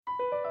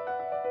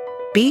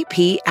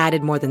BP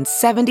added more than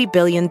 $70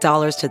 billion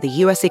to the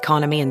U.S.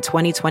 economy in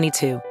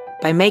 2022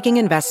 by making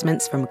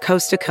investments from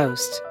coast to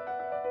coast.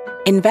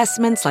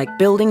 Investments like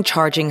building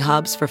charging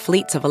hubs for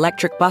fleets of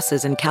electric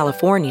buses in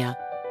California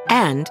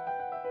and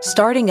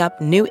starting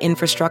up new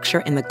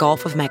infrastructure in the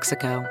Gulf of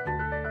Mexico.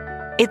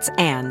 It's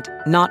and,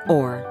 not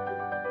or.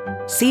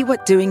 See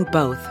what doing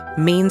both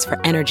means for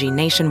energy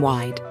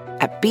nationwide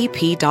at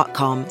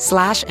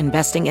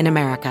bp.com/investing in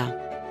America.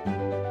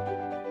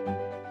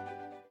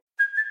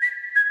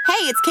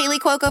 Hey, it's Kaylee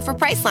Cuoco for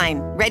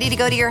Priceline. Ready to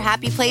go to your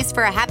happy place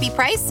for a happy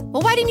price?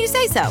 Well, why didn't you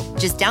say so?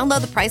 Just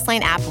download the Priceline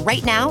app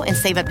right now and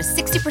save up to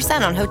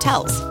 60% on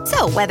hotels.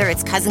 So whether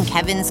it's Cousin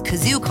Kevin's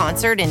Kazoo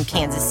Concert in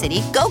Kansas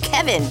City, go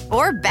Kevin,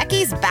 or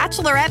Becky's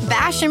Bachelorette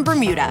Bash in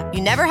Bermuda,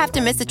 you never have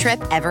to miss a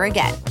trip ever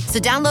again. So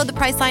download the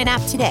Priceline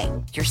app today.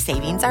 Your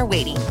savings are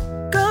waiting.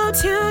 Go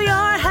to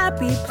your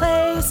happy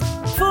place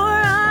for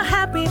a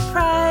happy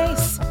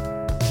price.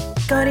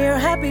 Go to your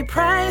happy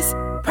price,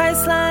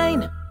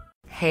 Priceline.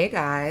 Hey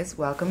guys,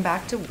 welcome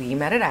back to We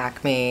Met at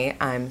Acme.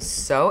 I'm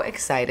so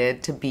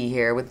excited to be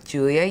here with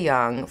Julia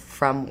Young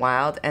from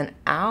Wild and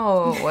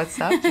Out. What's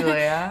up,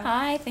 Julia?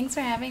 Hi, thanks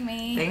for having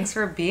me. Thanks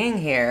for being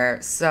here.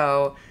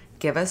 So,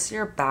 give us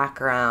your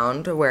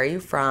background. Where are you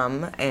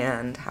from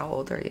and how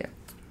old are you?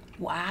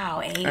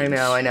 Wow, age. I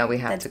know. We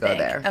have That's to go big.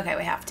 there. Okay,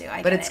 we have to.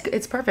 But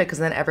it's perfect because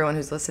then everyone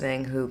who's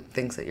listening who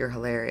thinks that you're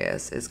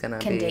hilarious is gonna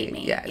Can date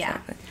me. Yeah,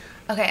 exactly.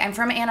 Okay, I'm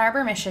from Ann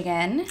Arbor,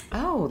 Michigan.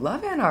 Oh,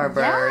 love Ann Arbor.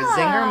 Yeah.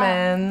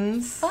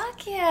 Zingerman's.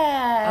 Fuck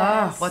yes.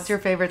 Oh, what's your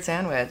favorite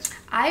sandwich?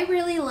 I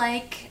really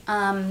like,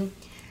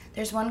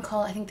 there's one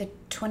called, I think, the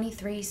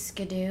 23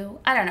 Skidoo.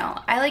 I don't know.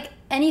 I like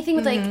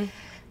anything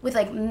with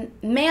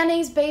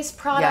mayonnaise-based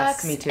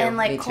products. Yes, me too. And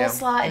like Me too.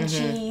 coleslaw and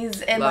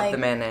cheese and Love like the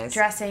mayonnaise.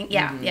 dressing.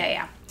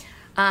 Yeah.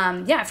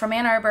 From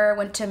Ann Arbor,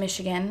 went to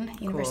Michigan,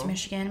 University of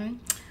Michigan.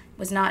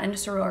 Was not in a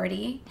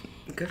sorority.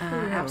 Good for you.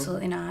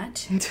 Absolutely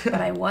not.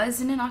 But I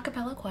was in an a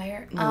cappella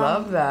choir.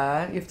 Love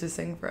that. You have to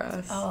sing for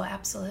us. Oh,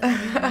 absolutely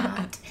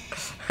not.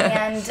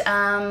 And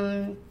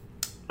I'm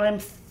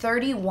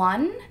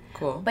 31.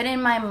 Cool. But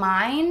in my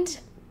mind,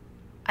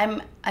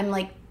 I'm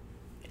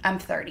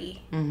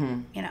 30. Mm-hmm.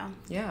 You know?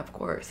 Yeah, of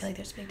course. I feel like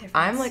there's a big difference.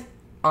 I'm like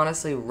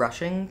honestly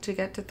rushing to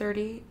get to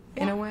 30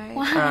 in a way.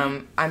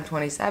 Why? I'm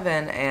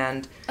 27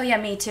 and... Oh, yeah,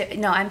 me too.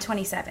 No, I'm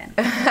 27.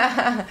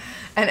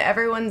 And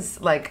everyone's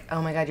like,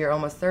 oh my God, you're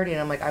almost 30. And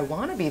I'm like, I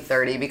want to be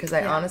 30 because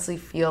I honestly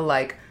feel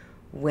like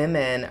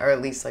women, or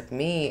at least like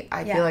me,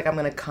 I feel like I'm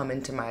going to come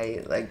into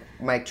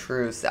my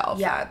true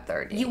self at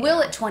 30. You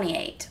will at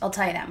 28. I'll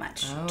tell you that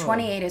much. Oh.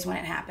 28 is when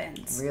it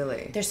happens.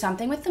 Really? There's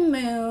something with the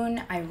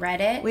moon. I read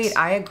it. Wait,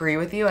 I agree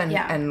with you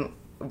and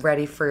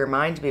ready for your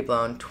mind to be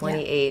blown.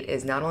 28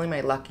 is not only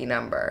my lucky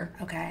number.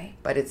 Okay.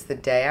 But it's the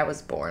day I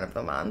was born of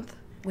the month.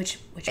 Which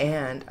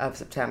and of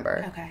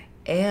September. Okay.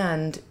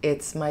 And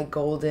it's my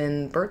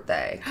golden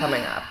birthday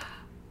coming up.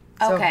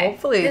 So okay.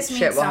 hopefully this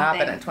shit will happen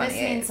something. at 28.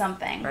 This means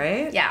something.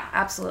 Right? Yeah,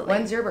 absolutely.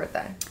 When's your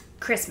birthday?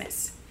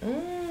 Christmas.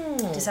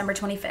 December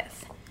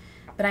 25th.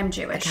 But I'm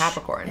Jewish. A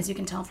Capricorn. As you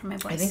can tell from my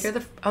voice. I think you're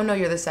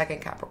the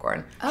second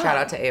Capricorn. Oh. Shout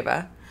out to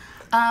Ava.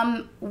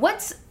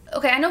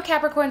 Okay, I know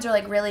Capricorns are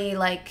like really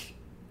like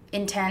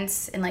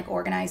intense and like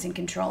organized and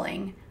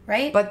controlling,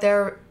 right? But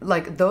they're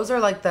like, those are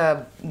like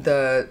the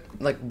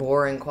like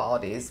boring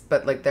qualities,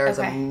 but like there's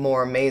a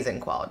more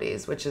amazing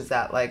qualities, which is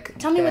that like...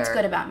 Tell me what's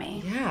good about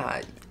me.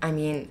 Yeah, I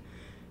mean,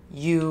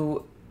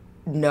 you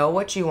know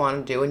what you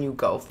want to do and you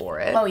go for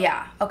it. Oh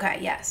yeah, okay,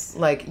 yes.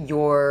 Like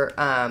you're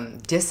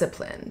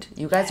disciplined.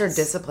 You guys are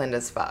disciplined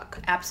as fuck.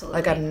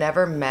 Absolutely. Like I've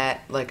never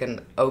met like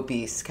an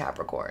obese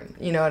Capricorn.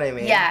 You know what I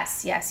mean?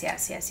 Yes.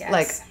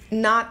 Like,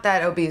 not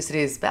that obesity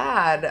is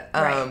bad.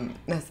 Right.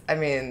 I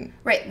mean...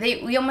 Right,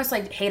 we almost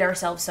like hate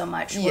ourselves so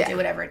much, we'll do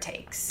whatever it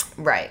takes.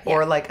 Right, Yeah.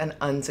 or like an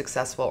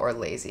unsuccessful or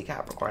lazy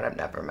Capricorn. I've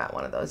never met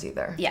one of those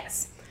either.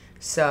 Yes.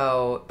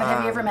 So... But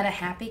have you ever met a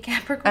happy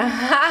Capricorn?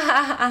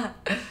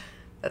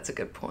 That's a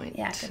good point.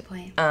 Yeah, good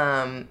point.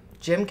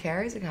 Jim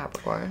Carrey's a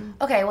Capricorn.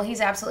 Okay, well,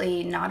 he's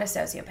absolutely not a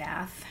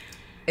sociopath.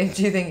 Do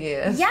you think he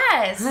is?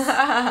 Yes!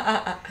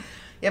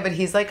 Yeah, but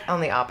he's like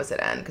on the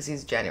opposite end because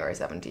he's January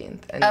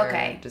 17th and you're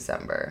in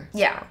December. So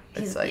yeah,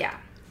 it's like, you I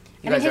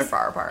mean, guys are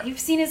far apart.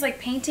 You've seen his like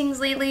paintings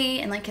lately,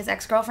 and like his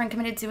ex-girlfriend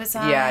committed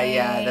suicide.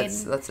 Yeah,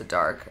 that's a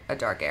dark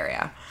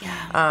area.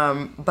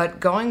 Yeah. But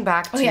going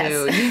back to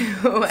you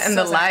and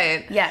the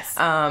light. Yes.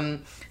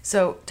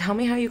 So tell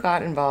me how you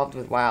got involved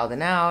with Wild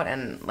and Out,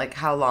 and like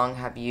how long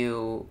have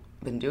you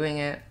been doing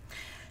it?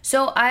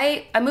 So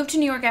I moved to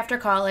New York after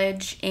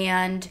college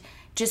and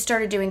just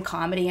started doing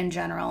comedy in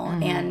general,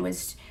 and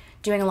was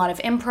doing a lot of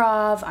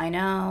improv,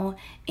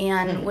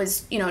 and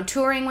was,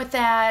 touring with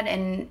that,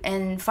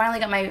 and finally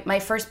got my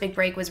first big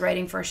break was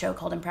writing for a show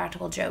called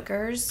Impractical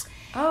Jokers.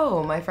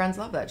 Oh, my friends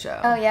love that show.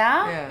 Oh,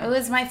 yeah? It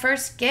was my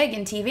first gig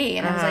in TV,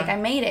 and I was like, I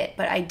made it,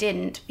 but I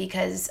didn't,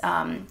 because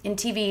in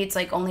TV, it's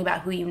like only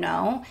about who you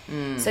know.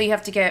 So you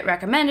have to get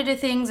recommended to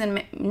things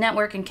and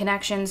network and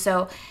connections.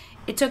 So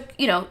it took,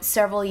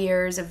 several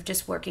years of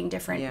just working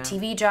different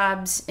TV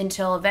jobs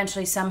until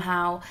eventually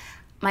somehow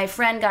my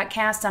friend got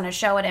cast on a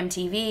show at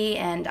MTV,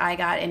 and I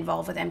got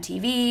involved with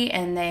MTV,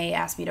 and they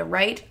asked me to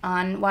write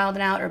on Wild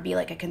 'N Out or be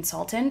like a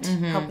consultant,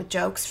 help with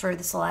jokes for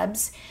the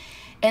celebs.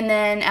 And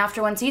then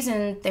after one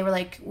season, they were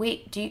like,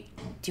 wait, do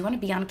you want to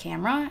be on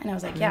camera? And I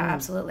was like, yeah,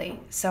 absolutely.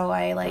 So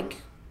I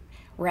like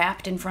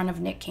rapped in front of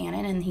Nick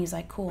Cannon, and he's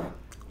like, cool.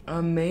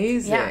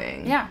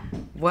 Amazing. Yeah.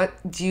 What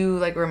do you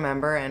like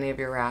remember any of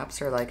your raps,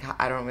 or like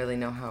I don't really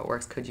know how it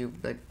works. Could you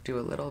like do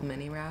a little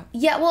mini rap?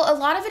 Yeah, well, a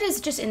lot of it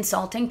is just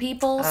insulting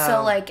people.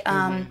 So like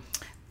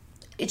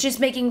it's just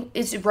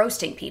it's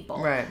roasting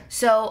people. Right.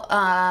 So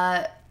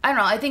I don't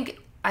know. I think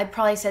I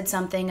probably said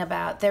something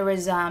about there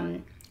was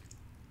a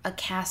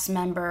cast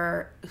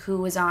member who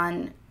was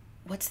on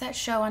what's that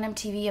show on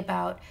MTV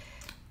about?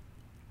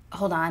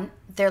 Hold on.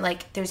 There's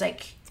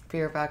like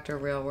Fear Factor,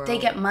 Real World. They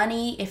get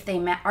money if they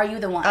Are You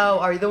the One? Oh,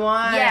 Are You the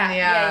One?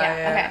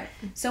 Yeah.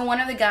 Okay. So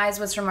one of the guys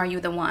was from Are You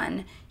the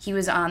One? He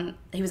was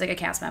like a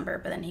cast member,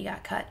 but then he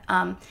got cut.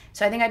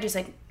 So I think I just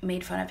like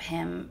made fun of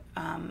him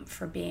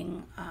for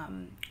being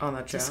on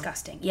that show?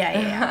 disgusting.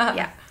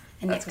 Yeah.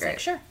 And Nick was great. like,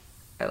 sure.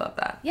 I love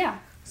that. Yeah.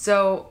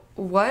 So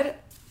what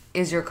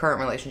is your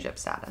current relationship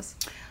status?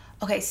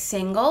 Okay,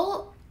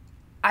 single.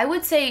 I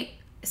would say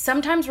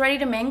sometimes ready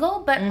to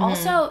mingle, but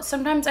also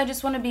sometimes I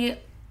just want to be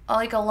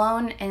like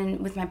alone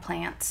and with my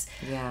plants.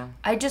 Yeah.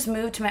 I just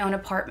moved to my own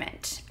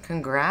apartment.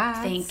 Congrats.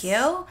 Thank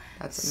you.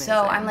 That's amazing.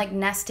 So I'm like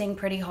nesting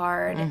pretty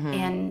hard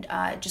and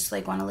just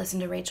like want to listen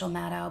to Rachel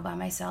Maddow by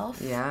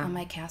myself on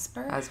my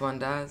Casper. As one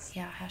does.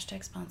 Yeah,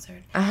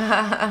 #sponsored.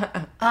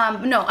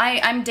 No,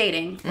 I'm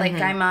dating. Like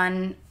I'm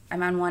on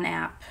one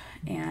app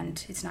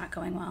and it's not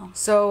going well.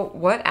 So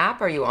what app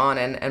are you on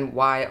and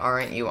why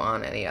aren't you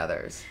on any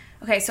others?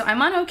 Okay, so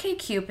I'm on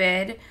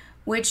OkCupid,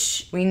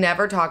 which we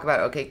never talk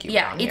about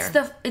OkCupid on here.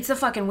 it's the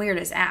fucking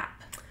weirdest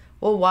app.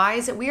 Well, why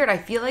is it weird? I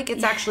feel like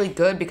it's actually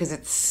good because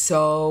it's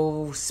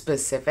so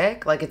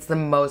specific. Like, it's the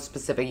most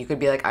specific. You could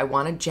be like, I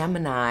want a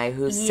Gemini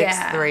who's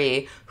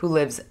 6'3", who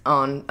lives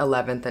on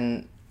 11th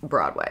and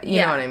Broadway.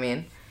 You know what I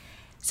mean?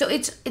 So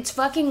it's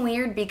fucking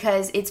weird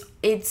because it's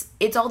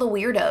all the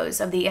weirdos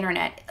of the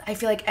internet. I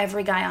feel like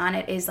every guy on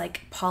it is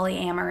like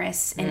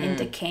polyamorous and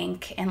into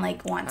kink and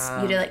like wants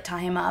you to like tie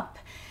him up,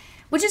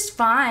 which is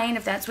fine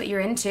if that's what you're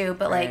into.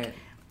 But like,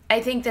 I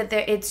think that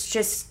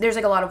there's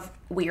like a lot of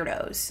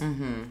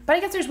weirdos. But I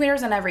guess there's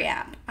weirdos on every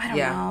app. I don't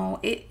know.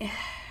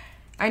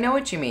 I know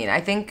what you mean. I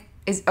think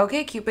is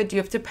OkCupid. Do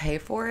you have to pay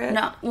for it?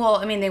 No. Well,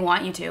 I mean they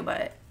want you to,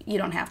 but you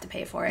don't have to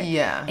pay for it.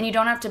 Yeah. And you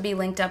don't have to be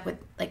linked up with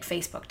like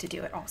Facebook to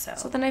do it also.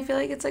 So then I feel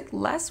like it's like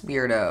less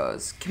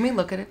weirdos. Can we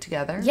look at it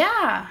together?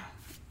 Yeah.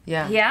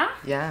 Yeah. Yeah?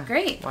 Yeah.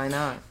 Great. Why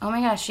not? Oh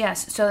my gosh,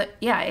 yes. So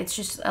yeah, it's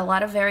just a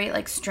lot of very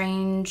like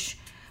strange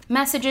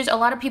messages. A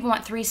lot of people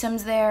want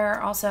threesomes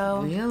there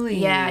also. Really?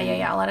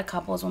 Yeah. A lot of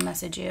couples will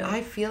message you.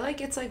 I feel like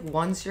it's like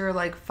once you're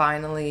like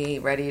finally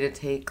ready to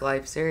take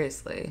life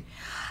seriously.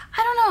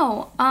 I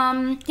don't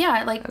know.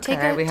 Yeah, like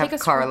Okay, we have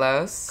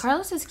Carlos.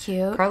 Carlos is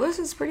cute. Carlos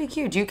is pretty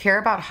cute. Do you care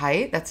about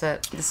height?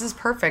 This is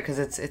perfect because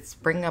it's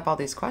bringing up all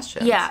these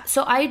questions. Yeah,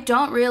 so I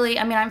don't really.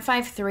 I mean, I'm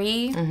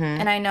 5'3",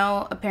 and I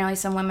know apparently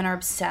some women are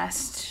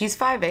obsessed. He's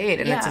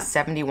 5'8", and it's a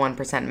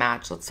 71%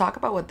 match. Let's talk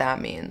about what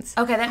that means.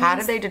 Okay, How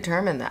did they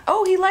determine that?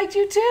 Oh, he liked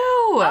you too.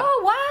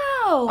 Oh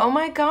wow. Oh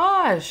my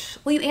gosh.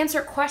 Well, you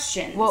answer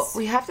questions. Well,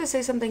 we have to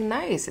say something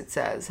nice. It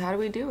says. How do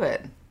we do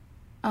it?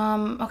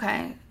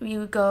 Okay.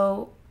 You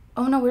go.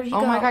 Oh no, where did you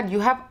go? Oh my god,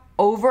 you have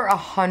over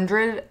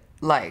 100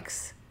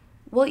 likes.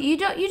 Well, you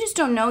just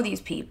don't know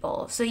these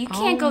people, so you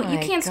can't you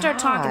can't start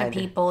talking to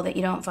people that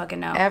you don't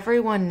fucking know.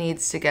 Everyone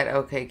needs to get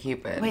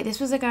OkCupid. Wait, this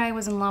was a guy I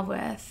was in love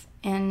with,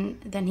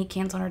 and then he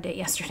canceled our date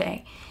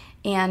yesterday.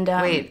 And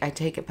wait, I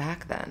take it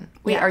back then.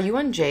 Wait, are you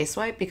on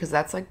JSwipe? Because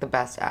that's like the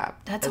best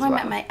app. That's how I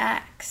met my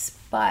ex,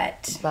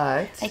 but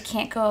I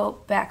can't go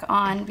back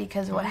on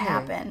because of what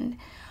happened.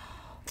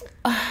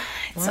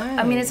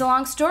 I mean, it's a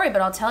long story,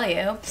 but I'll tell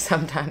you.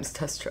 Sometimes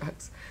does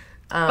drugs.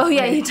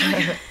 You tell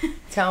me.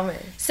 Tell me.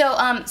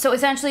 So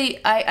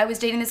essentially, I was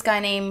dating this guy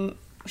named.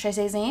 Should I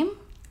say his name?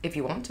 If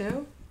you want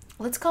to.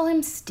 Let's call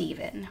him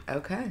Steven.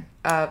 Okay.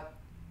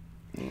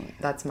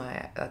 That's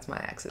my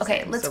ex's Okay,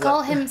 name. let's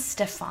call him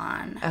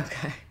Stefan.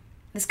 Okay.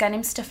 This guy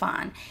named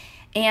Stefan,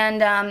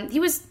 and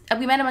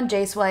we met him on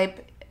JSwipe.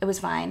 It was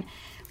fine.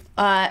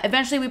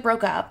 Eventually we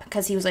broke up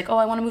because he was like, oh,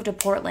 I want to move to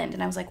Portland.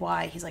 And I was like,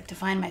 why? He's like, to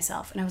find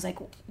myself. And I was like,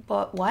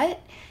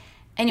 what?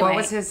 Anyway. What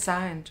was his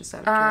sign, just out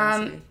of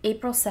curiosity?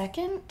 April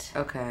 2nd.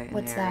 Okay.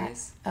 What's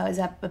Aries. that? Oh, is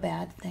that a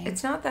bad thing?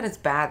 It's not that it's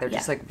bad. They're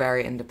just like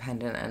very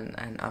independent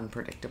and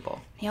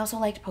unpredictable. He also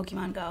liked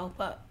Pokemon Go,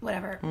 but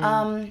whatever.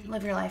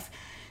 Live your life.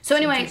 So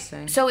anyway,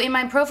 so in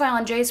my profile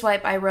on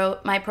JSwipe, I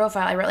wrote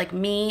like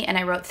me, and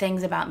I wrote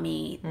things about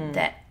me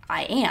that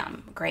I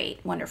am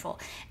great, wonderful.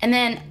 And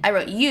then I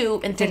wrote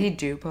you. And did he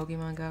do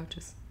Pokemon Go? Or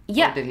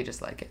did he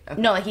just like it?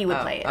 Okay. No, like he would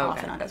play it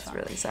often on his phone.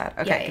 That's really sad.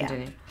 Okay,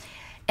 continue. Yeah.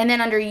 And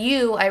then under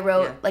you, I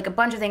wrote like a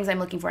bunch of things I'm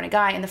looking for in a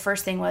guy. And the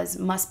first thing was,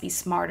 must be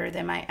smarter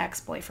than my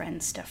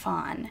ex-boyfriend,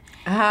 Stefan.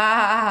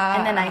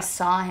 And then I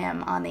saw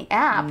him on the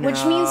app,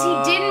 which means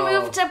he didn't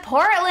move to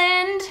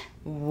Portland.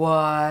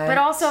 What? But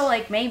also,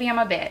 like, maybe I'm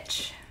a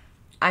bitch.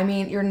 I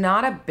mean, you're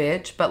not a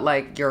bitch, but,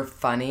 like, you're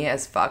funny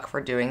as fuck for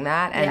doing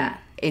that. And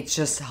it's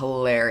just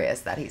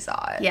hilarious that he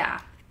saw it.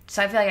 Yeah.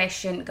 So I feel like I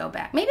shouldn't go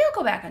back. Maybe I'll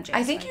go back on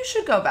J-Swipe. I think you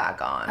should go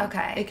back on.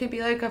 Okay. It could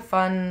be, like, a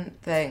fun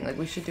thing. Like,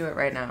 we should do it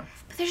right now.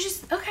 But there's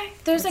just,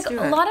 there's, Let's like, do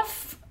a it. lot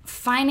of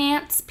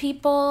finance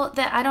people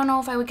that I don't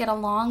know if I would get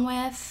along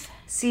with.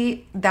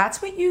 See,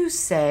 that's what you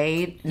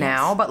say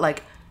now, but,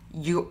 like,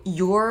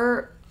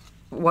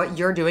 what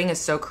you're doing is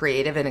so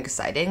creative and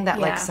exciting that,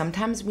 like,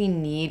 sometimes we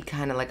need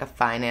kind of, like, a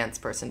finance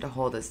person to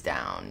hold us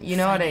down. You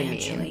know what I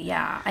mean?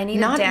 Yeah. I need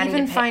Not a daddy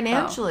even to pay.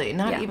 financially.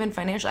 Not even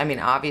financially. I mean,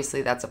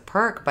 obviously, that's a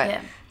perk, but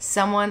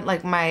someone,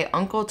 like, my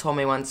uncle told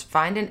me once,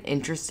 find an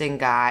interesting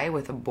guy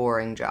with a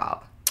boring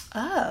job.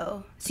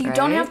 Oh. So you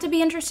don't have to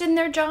be interested in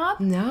their job?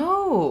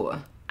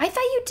 No. I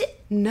thought you did.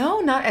 No,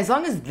 not as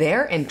long as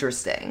they're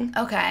interesting.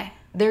 Okay.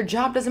 Their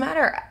job doesn't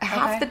matter.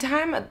 Half the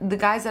time, the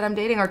guys that I'm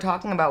dating are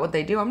talking about what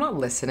they do. I'm not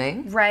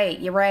listening. Right.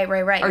 You're right.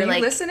 Are you're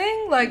you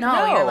listening? Like,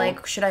 no. You're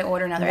like, should I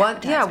order another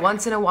appetizer? Yeah,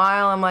 once in a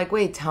while, I'm like,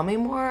 wait, tell me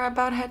more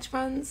about hedge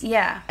funds.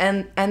 Yeah.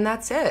 And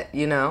that's it,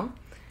 you know?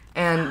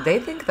 And they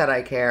think that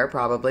I care,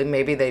 probably.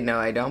 Maybe they know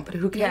I don't, but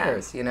who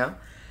cares, you know?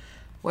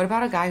 What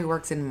about a guy who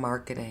works in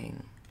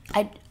marketing?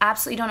 I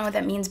absolutely don't know what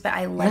that means, but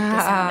I like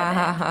the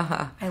sound of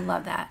it. I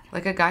love that.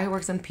 Like a guy who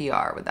works in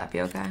PR, would that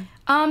be okay?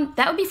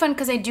 That would be fun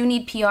because I do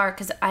need PR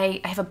because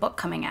I have a book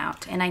coming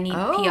out and I need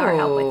PR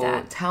help with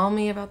that. Tell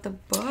me about the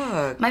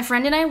book. My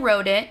friend and I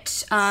wrote it.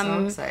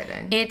 So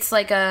exciting. It's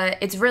like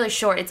it's really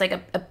short. It's like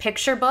a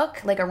picture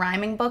book, like a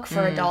rhyming book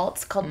for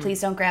adults called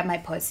Please Don't Grab My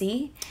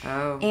Pussy.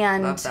 Oh,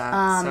 and, love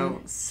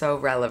that. So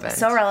relevant.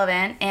 So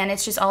relevant. And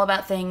it's just all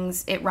about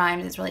things. It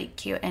rhymes. It's really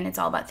cute. And it's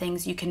all about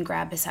things you can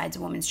grab besides a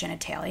woman's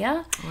genitalia.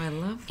 Oh, I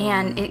love that.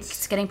 And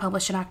it's getting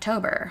published in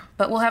October.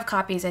 But we'll have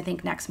copies, I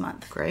think, next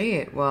month.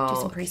 Great. Well,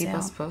 Do some pre-sale. keep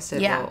us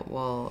posted. Yeah.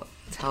 We'll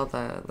tell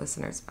the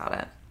listeners about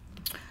it.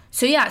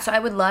 So I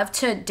would love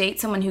to date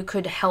someone who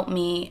could help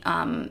me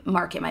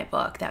market my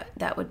book.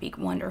 That would be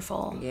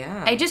wonderful.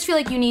 Yeah. I just feel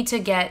like you need to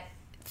get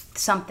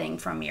something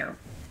from your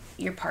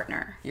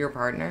partner. Your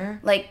partner?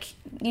 Like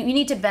you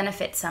need to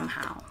benefit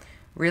somehow.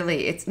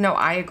 Really,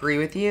 I agree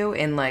with you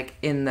in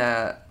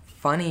the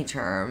funny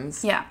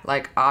terms. Yeah.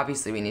 Like,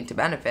 obviously we need to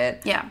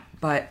benefit. Yeah.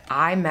 But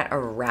I met a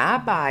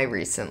rabbi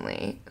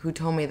recently who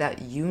told me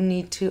that you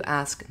need to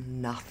ask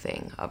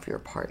nothing of your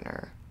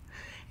partner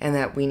and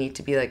that we need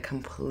to be, like,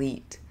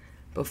 complete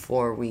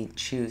before we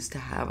choose to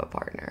have a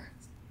partner,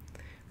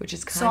 which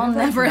is kind of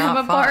I'll never not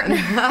have a fun.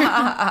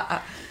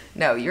 partner.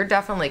 No, you're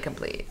definitely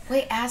complete.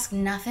 Wait, ask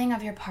nothing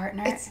of your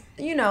partner?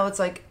 It's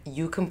like,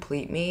 you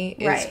complete me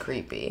is Right.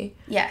 creepy.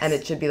 Yes. And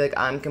it should be like,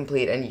 I'm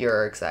complete and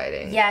you're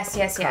exciting. Yes.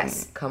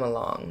 Come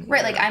along.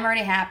 Right, like I'm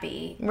already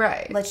happy.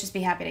 Right. Let's just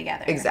be happy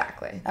together.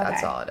 Exactly.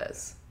 That's all it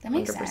is. That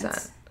makes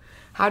sense.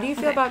 How do you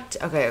feel about...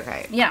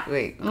 Okay. Yeah.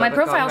 Wait. My going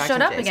profile back showed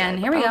to up Jason. again.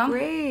 Here we go.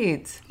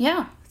 Great.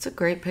 Yeah. It's a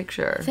great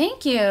picture.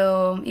 Thank you.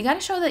 You gotta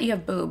show that you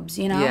have boobs,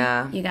 you know?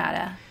 Yeah. You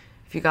gotta.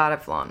 If you got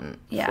it, flaunt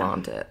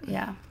it.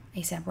 Yeah.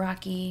 ASAP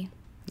Rocky.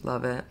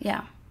 Love it.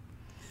 Yeah.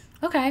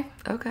 Okay.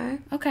 Okay.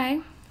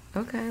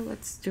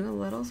 Let's do a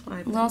little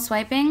swiping. Little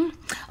swiping.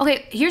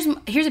 Okay, here's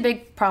a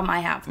big problem I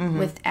have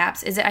with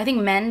apps is that I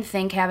think men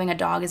think having a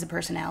dog is a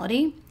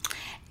personality.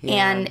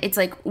 Yeah. And it's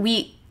like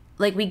we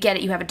get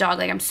it, you have a dog,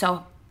 like I'm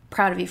so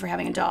proud of you for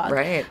having a dog.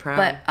 Right,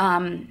 proud.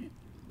 But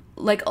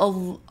like a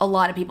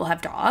lot of people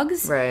have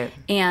dogs. Right.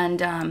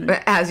 And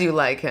as you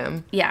like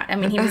him. Yeah, I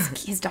mean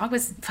his dog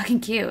was fucking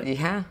cute.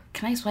 Yeah.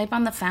 Can I swipe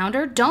on the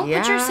founder? Don't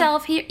put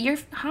yourself here. You're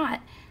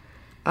hot.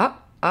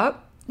 Up.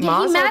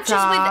 Yeah, he matches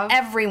Tov. with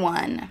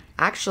everyone.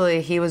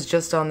 Actually, he was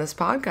just on this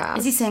podcast.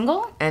 Is he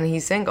single? And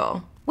he's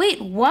single.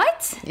 Wait,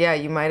 what? Yeah,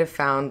 you might have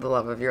found the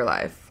love of your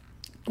life.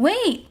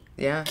 Wait.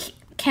 Yeah.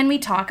 Can we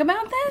talk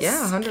about this?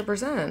 Yeah,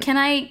 100%. Can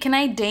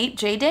I date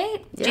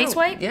J-Date? Yeah,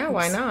 J-Swipe? Yeah,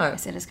 why not? I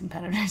said his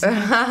competitors.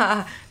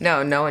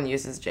 No one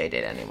uses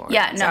J-Date anymore.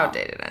 Yeah, it's no.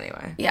 outdated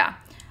anyway. Yeah.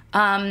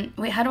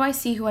 Wait, how do I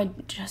see who I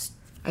just...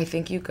 I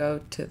think you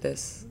go to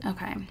this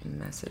Okay.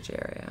 message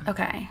area.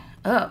 Okay.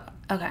 Oh,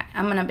 okay.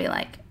 I'm going to be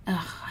like,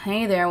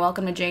 hey there,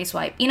 welcome to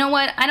J-Swipe. You know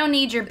what? I don't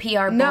need your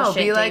PR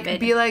bullshit, David.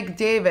 Be like,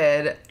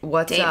 David,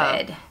 what's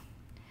up?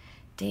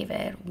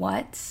 David,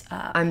 what's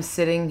up? I'm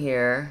sitting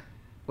here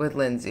with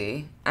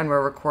Lindsay, and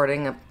we're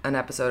recording an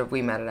episode of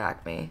We Met at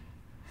Acme.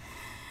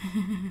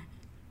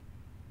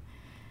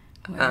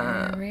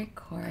 We're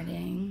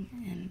recording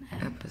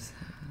an episode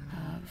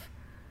of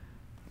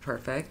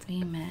Perfect.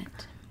 We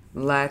Met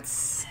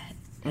Let's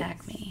at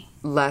Acme.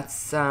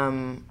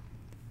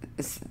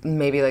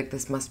 Maybe like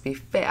this must be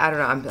fake. I don't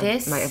know. I'm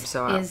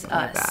so off. Is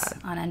my Us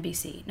bad. on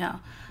NBC. No.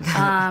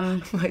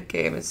 My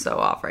game is so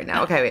off right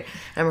now. Okay, wait.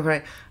 I'm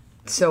recording.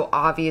 So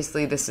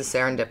obviously this is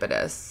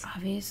serendipitous.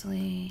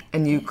 Obviously.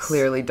 And you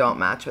clearly don't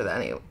match with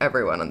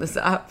everyone on this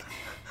app.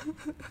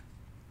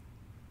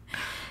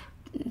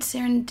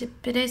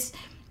 Serendipitous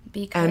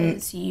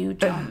because you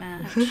don't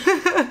match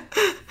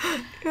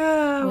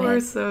Yeah, we're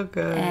so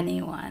good.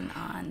 anyone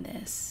on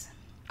this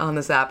on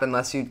this app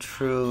unless you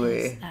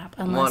truly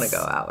want to go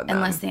out with them.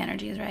 Unless the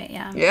energy is right,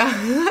 yeah.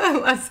 Yeah,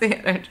 unless the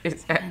energy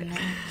is right.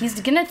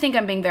 He's gonna think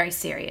I'm being very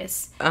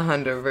serious.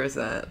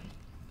 100%.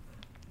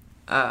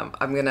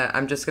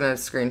 I'm just gonna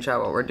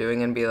screenshot what we're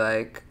doing and be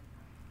like,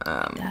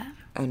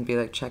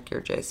 check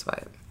your J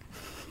swipe.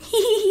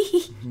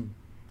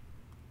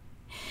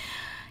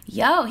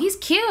 Yo, he's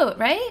cute,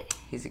 right?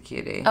 He's a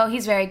cutie. Oh,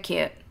 he's very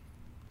cute.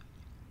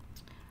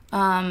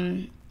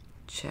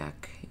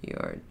 Check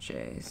your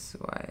J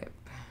swipe.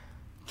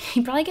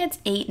 He probably gets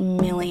 8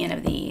 million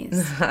of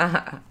these.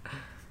 I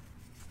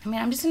mean,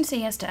 I'm just gonna say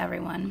yes to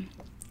everyone.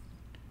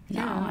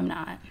 No, I'm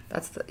not.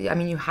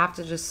 You have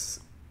to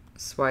just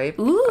swipe.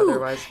 Ooh.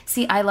 Otherwise.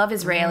 See, I love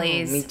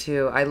Israelis. Me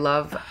too. I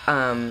love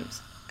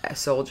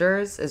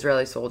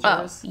Israeli soldiers.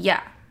 Oh,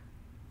 yeah.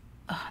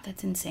 Oh,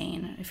 that's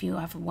insane. If you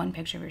have one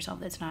picture of yourself,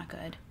 that's not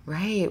good.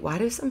 Right. Why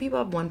do some people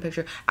have one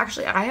picture?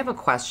 Actually, I have a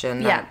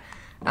question that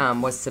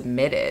was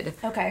submitted.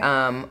 Okay.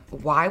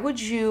 Why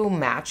would you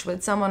match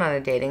with someone on a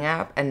dating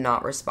app and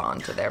not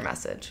respond to their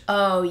message?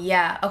 Oh,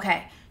 yeah.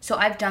 Okay. So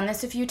I've done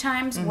this a few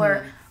times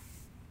where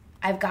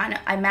I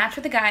match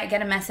with a guy, I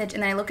get a message,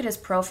 and then I look at his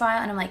profile,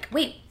 and I'm like,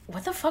 wait,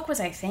 what the fuck was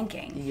I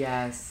thinking?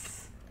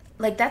 Yes.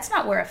 Like, that's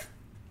not where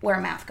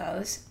a math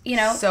goes, you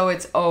know? So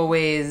it's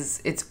always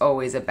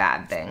a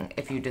bad thing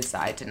if you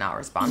decide to not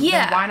respond.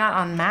 Yeah. Then why not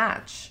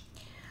unmatch?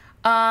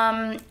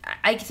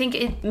 I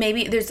think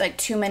maybe there's like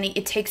too many.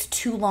 It takes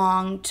too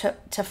long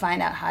to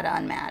find out how to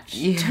unmatch.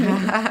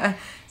 Yeah.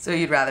 So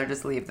you'd rather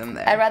just leave them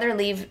there. I'd rather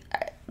leave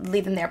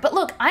them there. But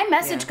look, I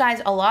message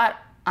guys a lot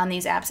on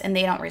these apps and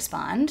they don't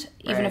respond,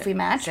 even if we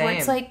match. Where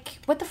it's like,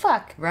 what the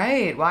fuck?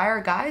 Right. Why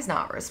are guys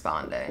not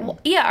responding? Well,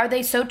 yeah. Are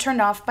they so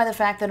turned off by the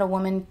fact that a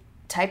woman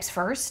types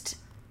first?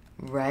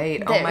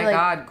 Right. Oh my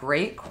God.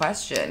 Great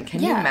question.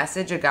 Can you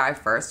message a guy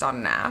first on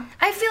an app?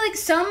 I feel like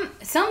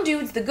some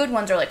dudes, the good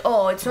ones, are like,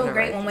 oh, it's so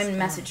great when women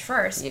message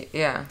first.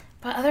 Yeah.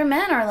 But other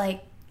men are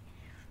like,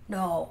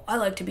 no, I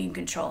like to be in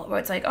control. Where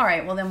it's like, all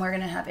right, well then we're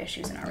gonna have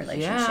issues in our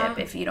relationship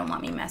if you don't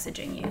want me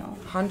messaging you.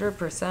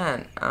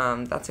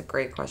 100%. That's a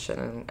great question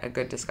and a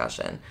good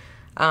discussion.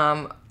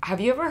 Have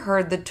you ever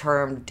heard the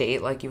term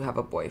date like you have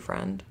a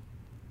boyfriend?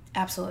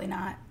 Absolutely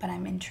not, but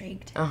I'm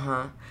intrigued.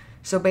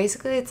 So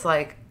basically it's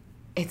like,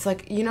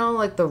 you know,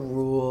 like the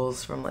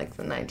rules from like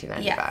the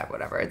 1995,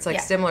 whatever. It's like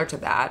similar to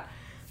that.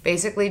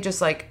 Basically just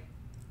like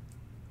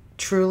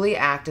truly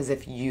act as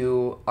if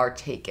you are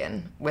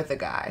taken with a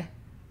guy.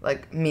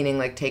 Like, meaning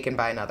like taken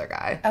by another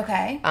guy.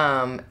 Okay.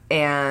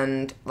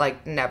 And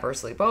like never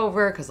sleep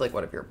over because like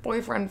what if your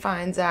boyfriend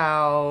finds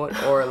out?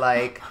 Or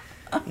like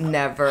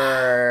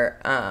never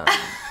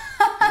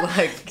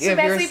like So give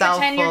basically yourself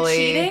pretend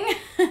fully. you're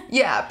cheating?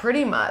 Yeah,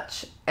 pretty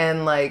much.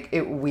 And like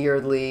it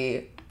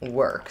weirdly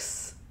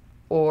works.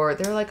 Or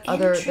there are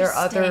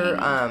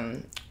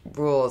other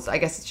rules. I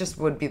guess it just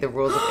would be the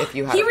rules of if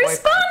you had a boyfriend. He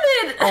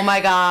responded! Oh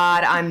my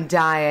God, I'm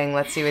dying.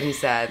 Let's see what he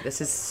said. This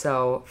is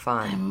so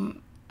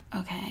fun.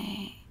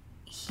 Okay.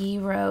 He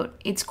wrote,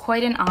 it's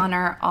quite an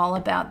honor, all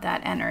about that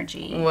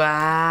energy.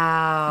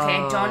 Wow. Okay,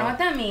 I don't know what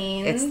that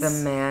means. It's the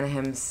man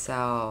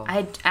himself.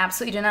 I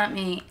absolutely do not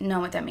know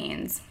what that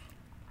means.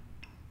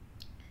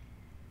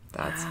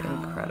 That's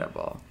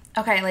incredible.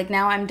 Okay, like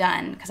now I'm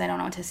done because I don't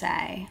know what to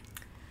say.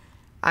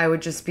 I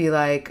would just be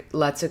like,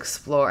 let's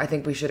explore. I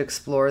think we should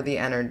explore the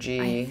energy.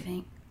 I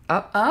think.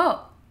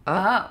 Oh.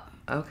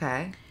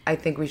 Okay. I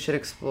think we should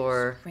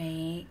explore.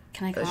 Great.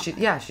 Can I call?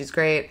 She's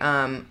great.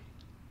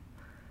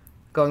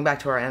 Going back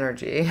to our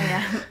energy.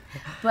 Yeah.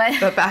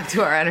 But back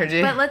to our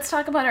energy. But let's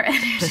talk about our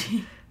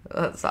energy.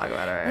 Let's talk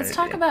about our energy. Let's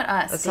talk about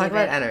us. Let's David.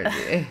 talk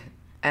about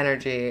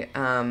energy.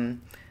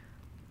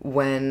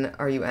 When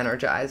are you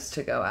energized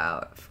to go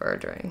out for a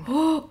drink?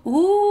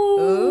 Ooh.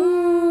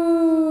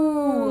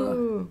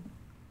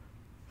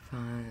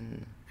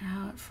 Fun.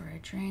 Out for a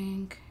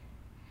drink.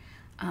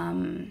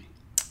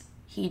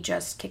 He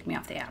just kicked me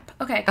off the app.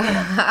 Okay, cool.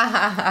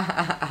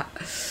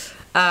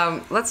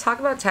 Let's talk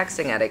about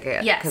texting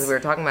etiquette. Yes. Because we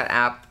were talking about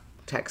app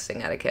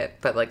texting etiquette,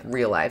 but like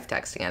real life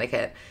texting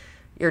etiquette.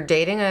 You're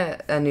dating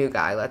a new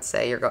guy, let's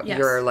say.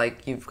 You're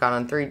like, you've gone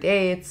on 3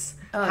 dates.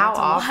 Oh, How that's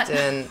a lot.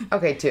 often?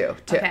 Okay, 2.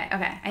 Okay.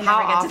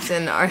 How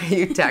often are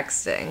you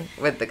texting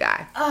with the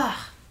guy?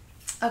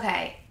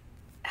 Okay.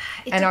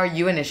 And are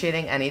you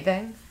initiating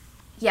anything?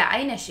 Yeah, I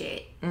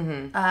initiate.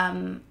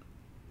 Mm-hmm.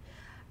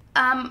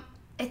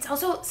 It's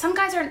also, some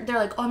guys they're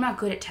like, oh, I'm not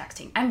good at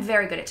texting. I'm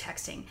very good at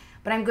texting,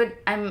 but I'm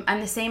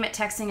the same at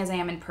texting as I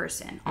am in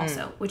person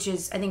also, which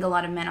is, I think a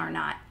lot of men are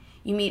not.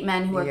 You meet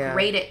men who are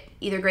great at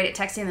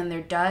texting, then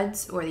they're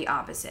duds, or the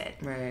opposite.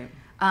 Right.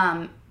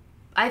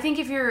 I think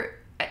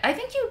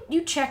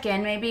you check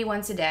in maybe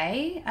once a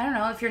day. I don't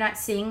know if you're not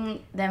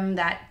seeing them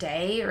that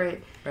day, or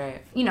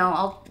you know,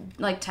 I'll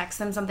like text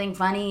them something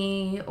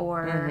funny,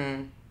 or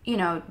you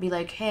know, be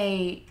like,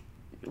 hey,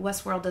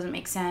 Westworld doesn't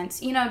make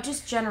sense. You know,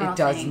 just general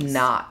things. It does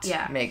not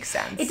make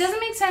sense. It doesn't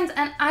make sense,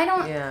 and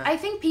I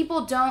think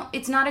people don't.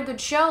 It's not a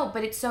good show,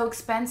 but it's so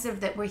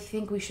expensive that we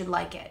think we should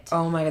like it.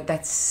 Oh my God,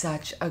 that's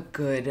such a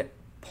good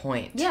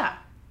point. Yeah.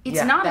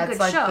 It's not a good show.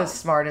 That's like the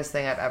smartest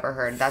thing I've ever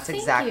heard. That's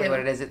exactly what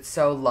it is. It's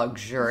so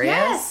luxurious.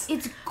 Yes,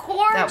 it's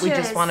gorgeous. That we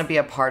just want to be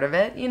a part of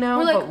it, you know?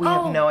 We're like, but we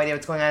have no idea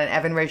what's going on. And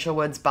Evan Rachel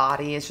Wood's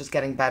body is just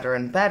getting better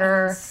and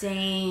better.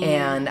 Insane.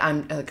 And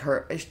I'm like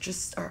it's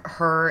just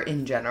her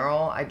in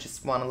general. I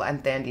just want to,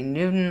 and Thandie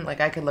Newton, like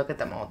I could look at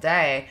them all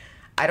day.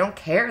 I don't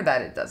care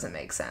that it doesn't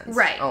make sense.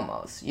 Right.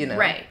 Almost, you know?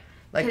 Right.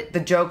 Like the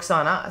joke's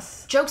on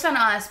us. Joke's on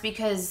us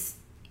because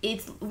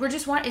we're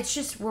just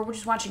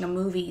watching a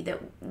movie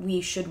that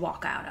we should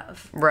walk out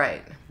of.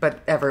 Right. But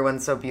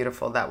everyone's so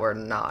beautiful that we're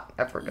not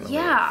ever going to leave.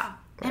 Yeah.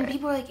 Right. And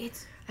people are like,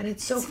 it's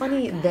so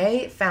funny.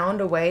 They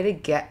found a way to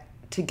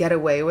get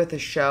away with a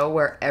show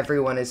where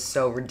everyone is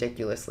so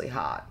ridiculously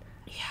hot.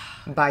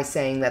 Yeah. By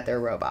saying that they're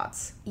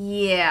robots.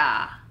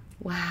 Yeah.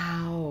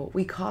 Wow.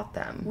 We caught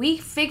them. We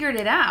figured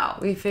it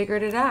out.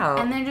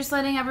 And they're just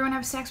letting everyone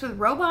have sex with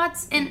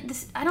robots. And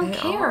I don't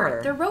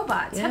care. They're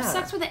robots. Yeah. Have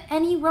sex with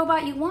any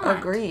robot you want.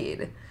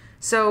 Agreed.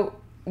 So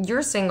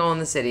you're single in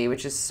the city,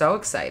 which is so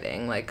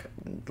exciting. Like,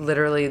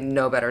 literally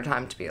no better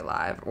time to be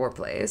alive or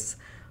place.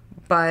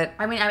 But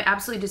I mean, I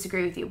absolutely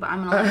disagree with you, but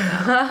I'm going to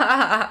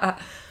let it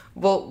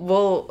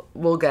go.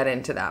 We'll get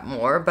into that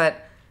more.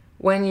 But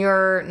when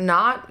you're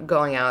not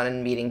going out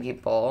and meeting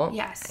people,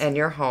 and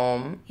you're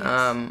home,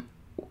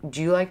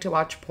 do you like to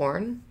watch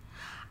porn?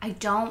 I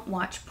don't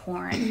watch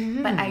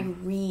porn, but I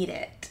read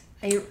it.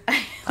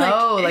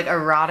 Like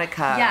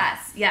erotica.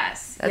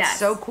 Yes. That's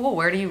so cool.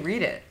 Where do you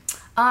read it?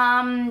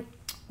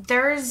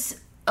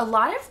 There's a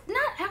lot of,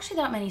 not actually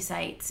that many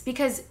sites,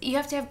 because you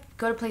have to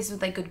go to places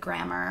with like good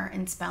grammar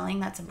and spelling.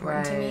 That's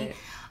important to me.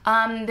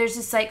 There's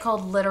a site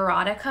called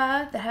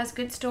Literotica that has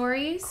good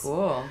stories.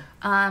 Cool.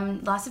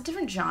 Lots of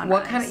different genres.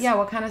 What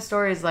kind of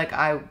stories? Like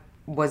I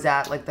was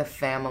at like the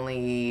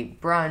family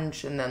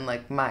brunch, and then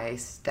like my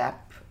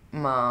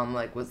stepmom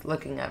like was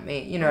looking at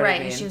me. You know what I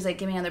mean? Right. She was like,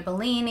 "Give me another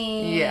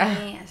Bellini."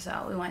 Yeah.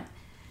 So we went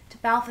to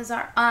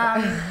Balthazar.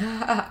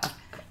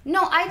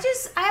 No,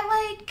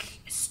 I like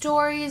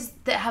stories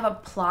that have a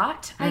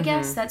plot. I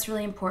guess that's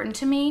really important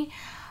to me.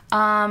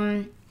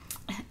 And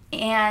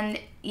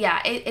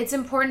yeah, it's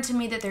important to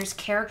me that there's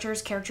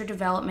character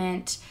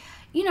development,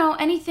 you know,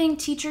 anything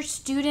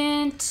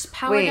teacher-student,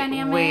 power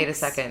dynamics. Wait a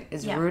second.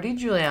 Is Rudy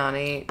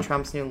Giuliani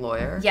Trump's new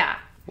lawyer? Yeah.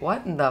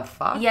 What in the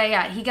fuck?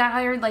 Yeah. He got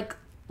hired like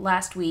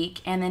last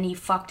week, and then he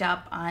fucked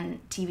up on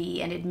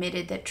TV and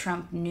admitted that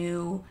Trump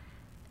knew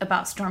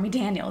about Stormy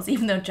Daniels,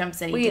 even though Trump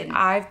said he didn't.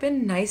 I've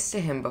been nice to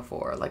him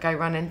before. Like, I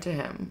run into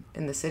him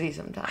in the city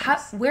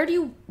sometimes. Where do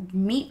you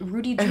meet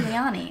Rudy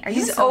Giuliani? Are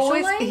you a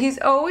socialite? He's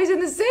always in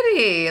the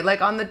city.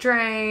 Like, on the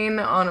train,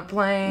 on a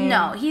plane.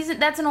 No,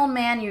 that's an old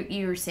man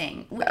you were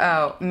saying.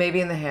 Oh, maybe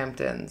in the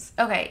Hamptons.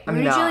 Okay. I'm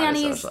Rudy not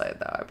Giuliani a socialite,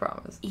 though, I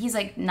promise. He's,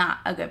 like, not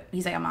a good...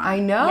 He's, like, a mom. I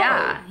know.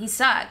 Yeah, he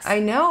sucks. I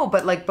know,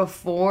 but, like,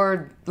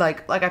 before...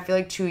 Like I feel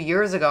like 2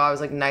 years ago, I was,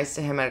 like, nice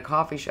to him at a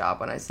coffee shop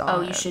when I saw him.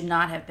 Oh, you should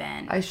not have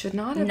been. I should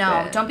not have been.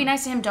 No, don't be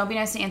nice to him. Don't be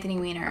nice to Anthony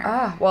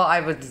Weiner. Well,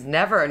 I was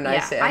never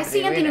nice to Anthony Weiner. I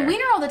see Anthony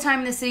Weiner all the time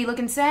in the city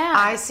looking sad.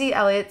 I see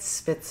Elliot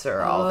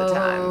Spitzer all the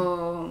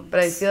time.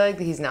 But I feel like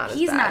he's not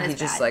as bad. He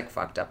just, like,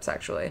 fucked up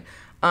sexually.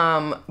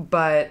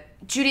 But...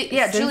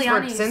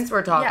 Giuliani. Since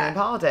we're talking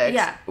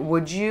politics,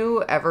 would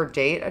you ever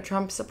date a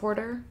Trump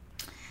supporter?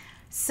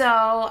 So,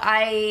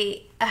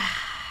 I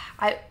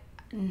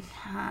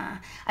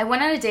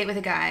went on a date with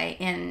a guy,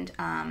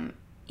 and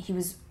he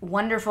was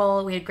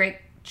wonderful. We had great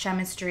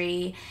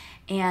chemistry,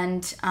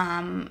 and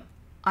on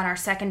our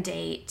second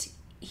date,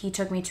 he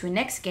took me to a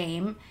Knicks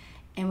game,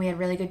 and we had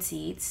really good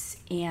seats.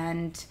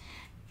 And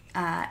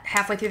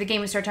halfway through the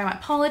game, we started talking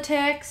about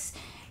politics,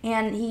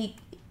 and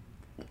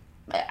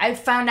I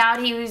found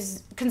out he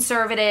was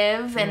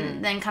conservative,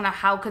 and then kind of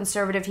how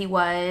conservative he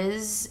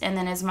was. And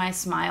then as my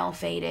smile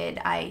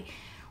faded, I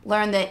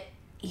learned that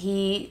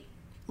he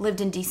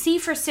lived in D.C.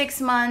 for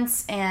 6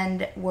 months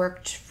and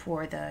worked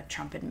for the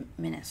Trump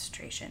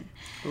administration.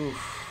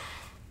 Oof.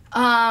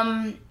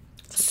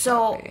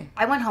 So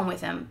I went home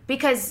with him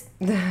because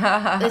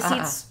the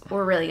seats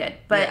were really good.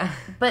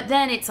 But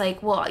then it's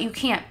like, well, you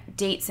can't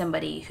date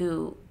somebody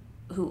who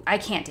I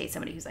can't date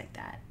somebody who's like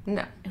that.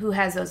 No. Who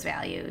has those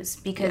values,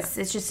 because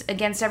it's just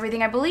against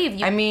everything I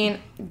believe. I mean,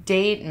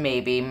 date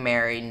maybe,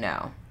 marry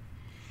no.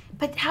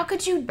 But how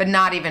could you? But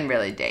not even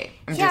really date.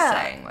 I'm just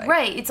saying. Like,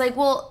 right. It's like,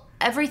 well,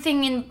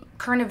 everything in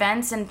current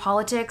events and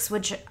politics,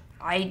 which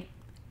I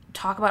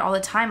talk about all the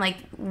time, like,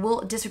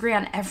 we'll disagree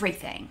on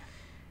everything.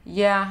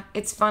 Yeah,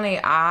 it's funny.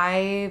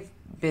 I've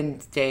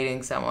been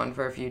dating someone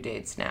for a few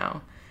dates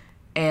now,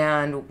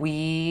 and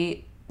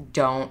we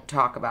don't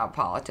talk about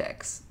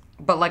politics.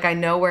 But, like, I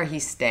know where he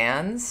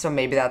stands, so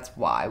maybe that's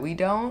why we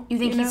don't. You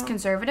think he's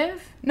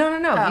conservative? No.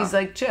 Oh. He's,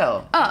 like,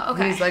 chill. Oh,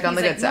 okay. He's, like, on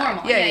the good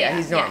side. Yeah,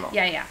 he's normal.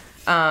 Yeah.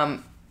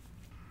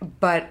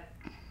 But,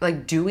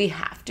 like, do we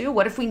have to?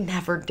 What if we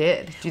never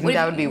did? Do you think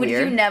that would be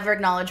weird? Would you never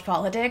acknowledge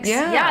politics?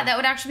 Yeah. Yeah, that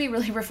would actually be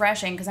really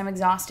refreshing, because I'm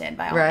exhausted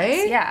by all right?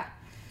 this. Yeah.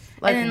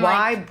 Like, then,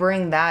 why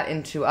bring that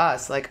into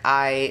us? Like,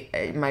 my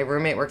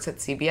roommate works at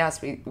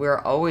CBS. We're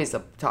always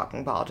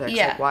talking politics.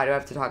 Yeah. Like, why do I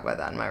have to talk about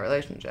that in my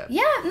relationship?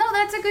 Yeah, no,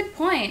 that's a good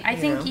point. I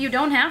think you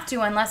don't have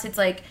to unless it's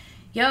like,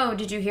 yo,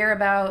 did you hear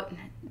about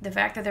the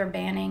fact that they're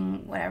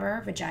banning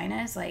whatever,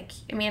 vaginas? Like,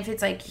 I mean, if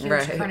it's like huge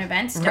current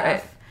event stuff.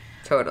 Right.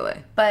 Totally.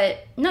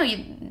 But no,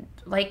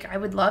 I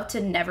would love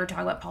to never talk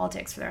about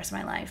politics for the rest of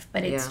my life,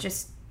 but it's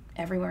just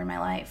everywhere in my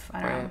life.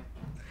 I don't know.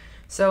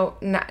 So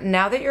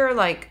now that you're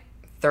like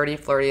 30,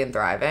 flirty, and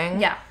thriving,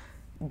 Yeah.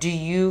 do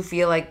you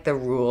feel like the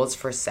rules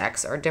for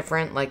sex are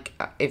different? Like,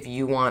 if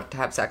you want to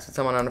have sex with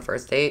someone on a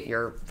first date,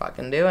 you're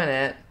fucking doing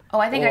it. Oh,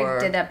 I think I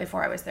did that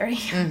before I was 30.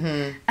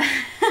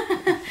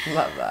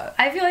 Love that.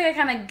 I feel like I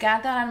kind of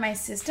got that out of my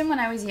system when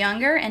I was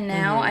younger, and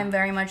now I'm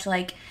very much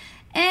like,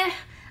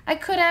 I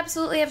could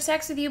absolutely have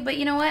sex with you, but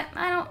you know what?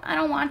 I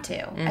don't want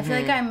to. I feel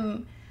like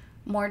I'm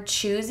more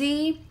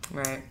choosy.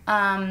 Right.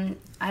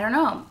 I don't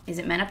know. Is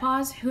it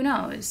menopause? Who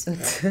knows?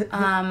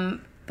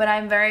 But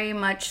I'm very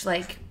much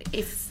like,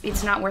 if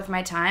it's not worth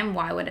my time,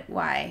 why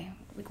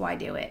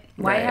do it?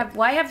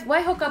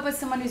 Why hook up with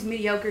someone who's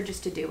mediocre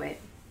just to do it?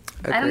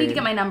 Agreed. I don't need to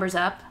get my numbers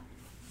up.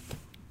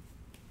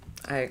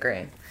 I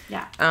agree.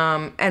 Yeah.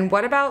 And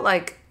what about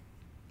like,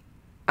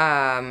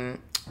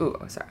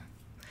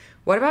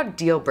 what about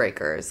deal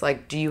breakers?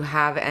 Like, do you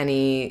have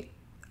any,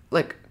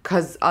 like,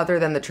 because other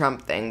than the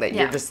Trump thing that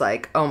you're just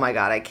like, oh my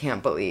God, I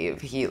can't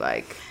believe he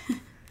like.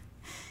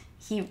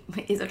 He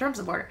is a Trump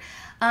supporter.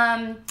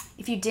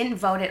 If you didn't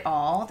vote at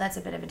all, that's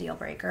a bit of a deal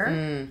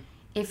breaker.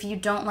 If you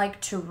don't like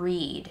to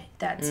read,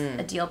 that's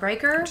a deal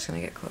breaker. I'm just going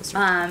to get closer.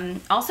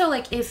 Also,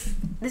 like, if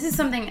this is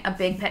a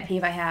big pet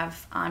peeve I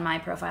have on my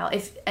profile,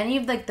 if any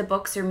of like the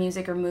books or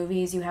music or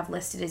movies you have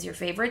listed as your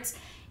favorites,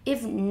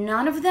 if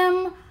none of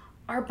them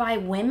are by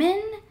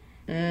women,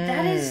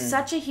 that is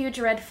such a huge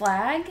red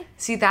flag.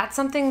 See, that's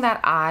something that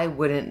I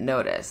wouldn't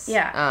notice.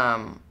 Yeah.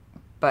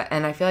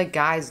 And I feel like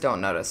guys don't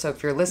notice. So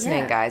if you're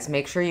listening, guys,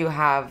 make sure you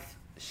have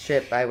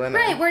shit by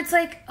women. Right, where it's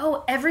like,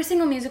 oh, every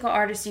single musical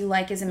artist you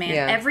like is a man.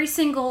 Yeah. Every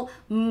single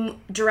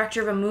director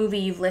of a movie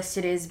you've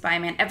listed is by a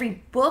man.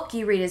 Every book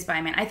you read is by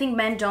a man. I think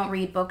men don't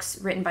read books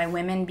written by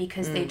women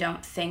because they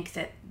don't think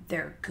that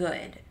they're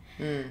good.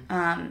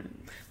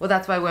 Well,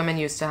 that's why women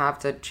used to have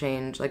to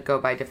change, like, go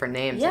by different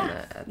names.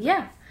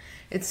 Yeah.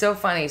 It's so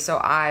funny. So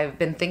I've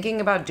been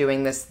thinking about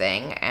doing this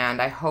thing,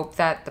 and I hope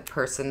that the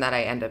person that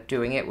I end up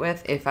doing it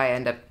with, if I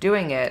end up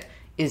doing it,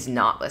 is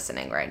not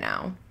listening right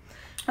now.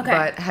 Okay.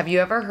 But have you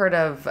ever heard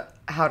of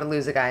How to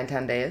Lose a Guy in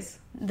 10 Days?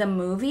 The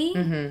movie?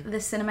 The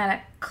cinematic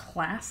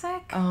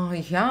classic? Oh,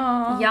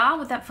 yeah. Yeah,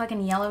 with that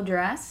fucking yellow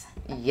dress?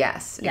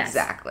 Yes,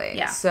 exactly.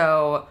 Yeah.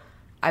 So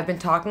I've been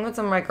talking with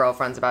some of my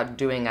girlfriends about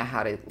doing a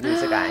How to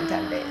Lose a Guy in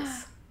 10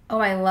 Days. Oh,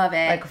 I love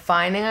it. Like,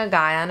 finding a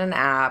guy on an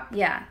app.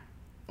 Yeah.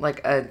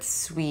 Like a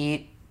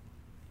sweet,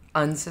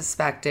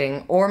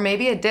 unsuspecting, or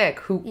maybe a dick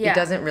who it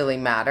doesn't really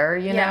matter,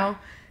 you know?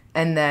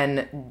 And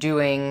then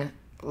doing,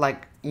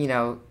 like,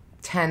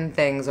 10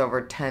 things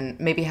over 10,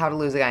 maybe How to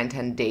Lose a Guy in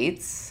 10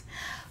 dates.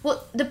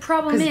 Well, the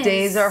problem is... Because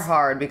days are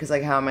hard, because,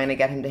 like, how am I going to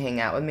get him to hang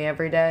out with me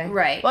every day?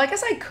 Right. Well, I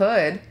guess I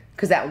could,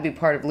 because that would be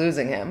part of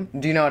losing him.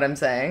 Do you know what I'm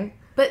saying?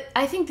 But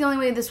I think the only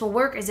way this will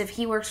work is if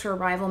he works for a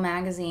rival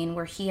magazine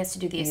where he has to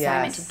do the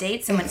assignment to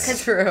date someone.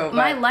 It's true.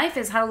 My life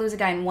is How to Lose a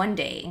Guy in one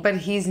day. But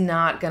he's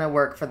not going to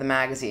work for the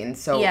magazine.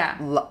 So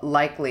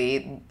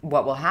likely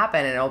what will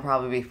happen, and it'll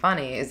probably be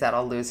funny, is that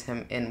I'll lose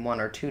him in 1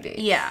 or 2 days.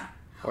 Yeah.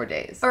 Or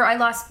days. Or I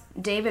lost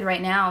David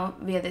right now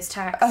via this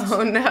text.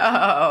 Oh,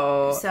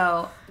 no.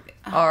 So.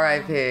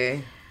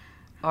 R.I.P.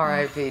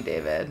 R.I.P.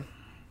 David.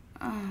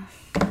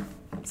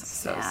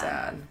 So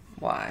sad.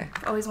 Why?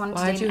 I've always wanted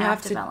to Why'd date you an have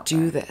app to developer.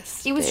 do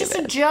this, It was just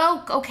a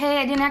joke, okay?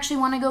 I didn't actually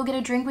want to go get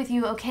a drink with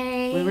you,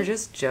 okay? We were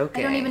just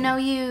joking. I don't even know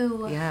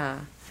you. Yeah.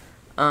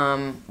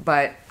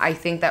 But I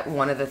think that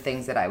one of the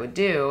things that I would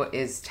do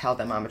is tell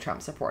them I'm a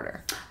Trump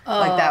supporter. Oh.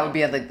 Like, that would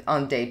be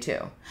on day 2.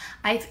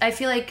 I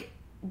feel like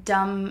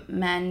dumb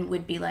men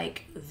would be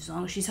like, as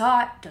long as she's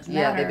hot, doesn't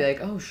matter. Yeah, they'd be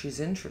like, oh, she's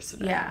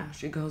interested in her.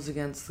 She goes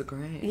against the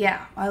grain.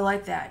 Yeah, I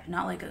like that.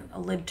 Not like a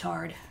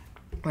libtard.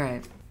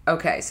 Right.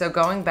 Okay, so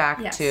going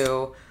back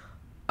to...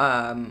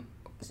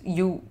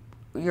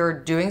 you're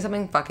doing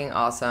something fucking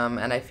awesome,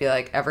 and I feel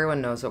like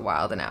everyone knows what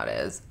Wild and Out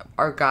is.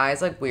 Are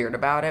guys, like, weird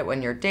about it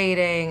when you're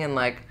dating? And,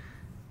 like,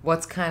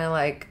 what's kind of,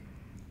 like,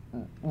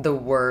 the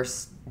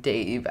worst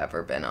date you've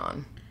ever been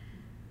on?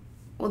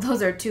 Well,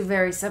 those are two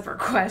very separate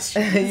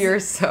questions. You're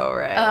so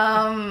right.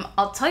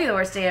 I'll tell you the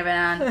worst date I've been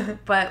on.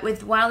 But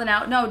with Wild and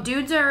Out, no,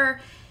 dudes are...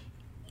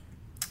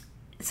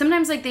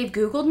 Sometimes, like, they've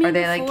Googled me before. Are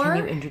they like, can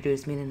you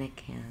introduce me to Nick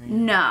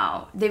Cannon?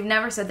 No. They've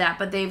never said that.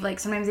 But they've, like,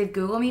 sometimes they've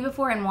Googled me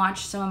before and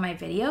watched some of my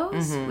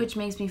videos, which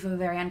makes me feel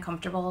very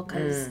uncomfortable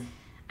because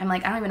I'm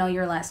like, I don't even know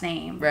your last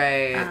name.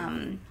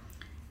 Right.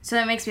 So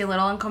that makes me a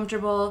little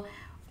uncomfortable.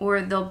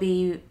 Or they'll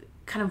be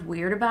kind of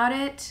weird about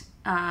it.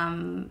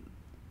 But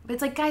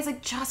it's like, guys,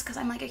 like, just because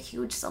I'm, like, a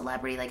huge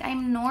celebrity, like,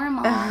 I'm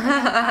normal. Like,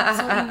 I'm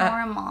absolutely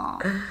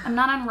normal. I'm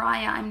not on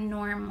Raya. I'm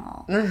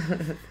normal.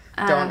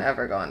 Don't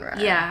ever go on Raya.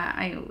 Yeah,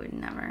 I would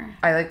never.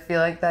 I like feel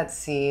like that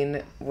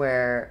scene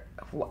where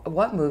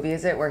what movie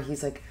is it where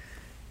he's like,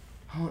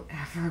 "Don't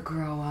ever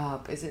grow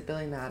up." Is it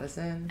Billy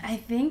Madison? I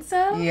think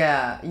so.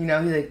 Yeah, you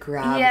know, he like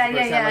grabs Yeah, the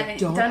person. yeah, I'm like,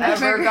 don't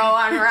ever go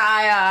on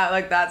Raya.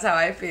 Like that's how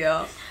I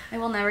feel. I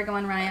will never go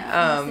on Raya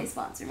unless they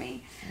sponsor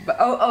me.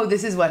 But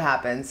this is what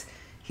happens.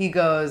 He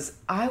goes,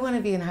 "I want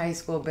to be in high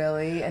school,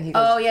 Billy," and he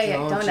goes,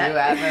 "Don't you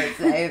ever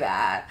say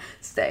that.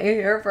 Stay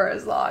here for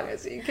as long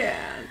as you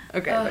can."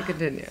 Okay, but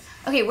continue.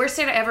 Okay, worst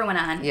date I ever went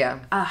on. Yeah.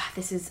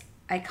 This is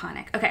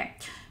iconic. Okay,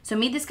 so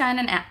meet this guy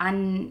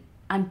on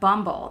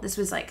Bumble. This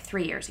was like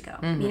 3 years ago.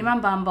 Meet him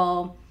on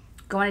Bumble.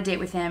 Go on a date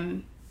with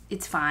him.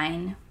 It's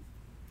fine.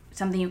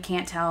 Something you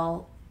can't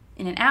tell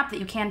in an app that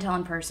you can tell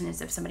in person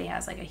is if somebody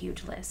has like a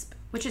huge lisp,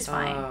 which is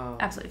fine.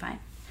 Absolutely fine.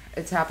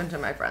 It's happened to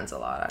my friends a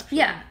lot, actually.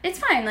 Yeah, it's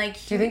fine. Like,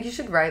 do you think you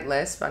should write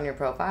lisp on your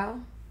profile?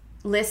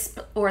 Lisp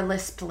or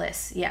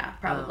lispless? Yeah,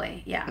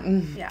 probably.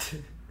 Yeah.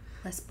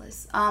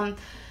 Lispless.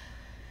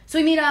 So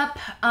we meet up.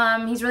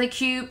 He's really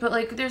cute, but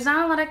like, there's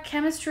not a lot of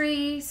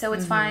chemistry, so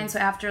it's fine. So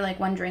after like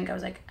one drink, I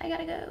was like, I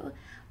gotta go.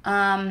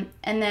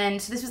 And then,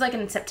 so this was like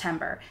in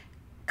September.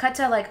 Cut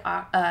to like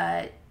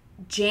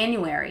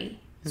January.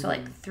 So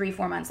like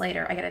 3-4 months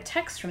later, I get a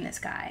text from this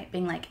guy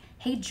being like,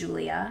 "Hey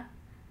Julia,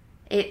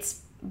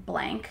 it's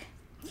blank.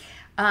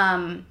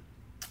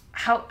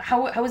 How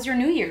was your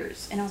New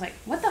Year's?" And I was like,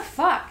 what the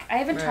fuck? I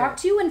haven't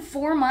talked to you in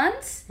 4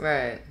 months.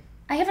 Right.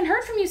 I haven't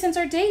heard from you since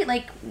our date.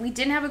 Like, we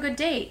didn't have a good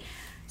date.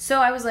 So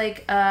I was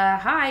like,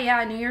 hi,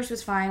 yeah, New Year's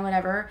was fine,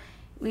 whatever.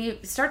 We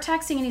start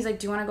texting and he's like,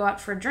 do you want to go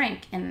out for a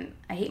drink? And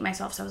I hate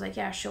myself, so I was like,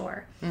 yeah,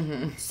 sure.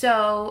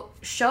 So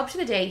show up to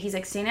the date. He's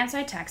like standing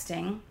outside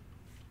texting.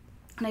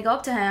 And I go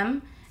up to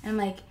him and I'm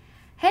like,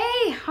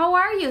 hey, how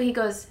are you? He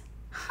goes,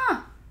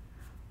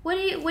 what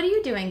are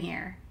you doing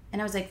here?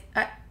 And I was like,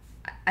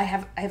 I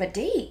have a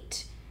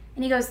date.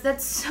 And he goes,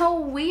 that's so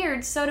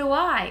weird. So do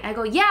I. I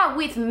go, yeah,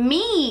 with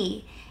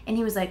me. And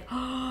he was like,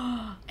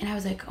 oh. And I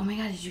was like, oh my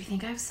God, did you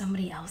think I have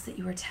somebody else that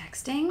you were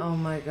texting? Oh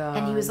my God.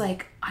 And he was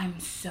like, I'm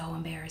so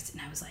embarrassed.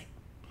 And I was like,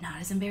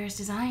 not as embarrassed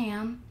as I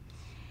am.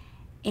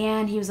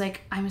 And he was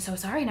like, I'm so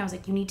sorry. And I was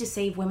like, you need to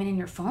save women in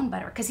your phone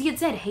better. Because he had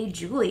said, hey,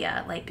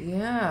 Julia. Like,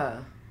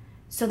 yeah.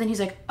 So then he's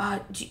like,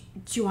 do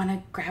you want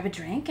to grab a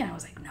drink? And I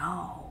was like,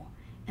 no.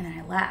 And then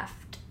I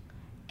left.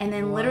 And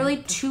then literally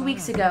 2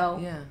 weeks ago,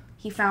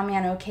 he found me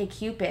on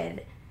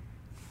OkCupid.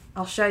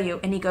 I'll show you.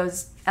 And he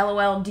goes,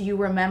 LOL, do you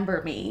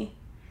remember me?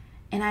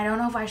 And I don't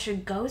know if I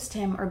should ghost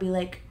him or be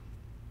like,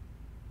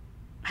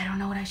 I don't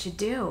know what I should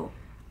do.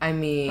 I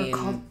mean... Or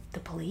call the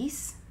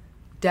police?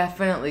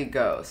 Definitely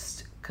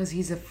ghost. Because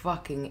he's a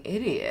fucking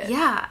idiot.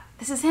 Yeah,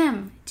 this is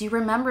him. Do you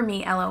remember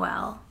me,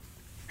 LOL?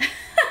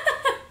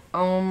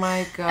 Oh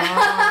my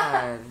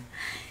God.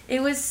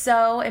 It was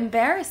so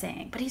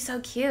embarrassing, but he's so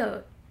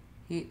cute.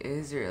 He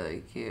is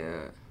really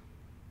cute.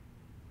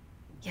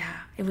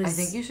 Yeah, it was. I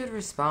think you should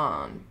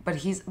respond,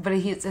 but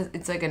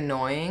it's like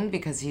annoying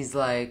because he's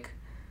like,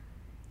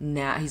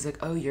 now he's like,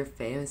 oh, you're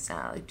famous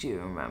now. Like, do you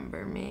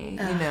remember me?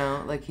 You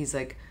know, like he's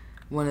like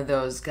one of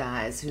those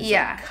guys who's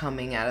like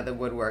coming out of the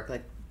woodwork,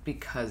 like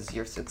because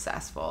you're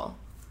successful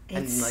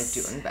and like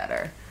doing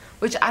better.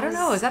 Which I don't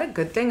know, is that a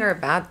good thing or a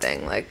bad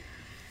thing? Like,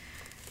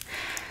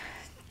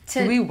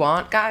 do we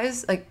want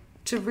guys like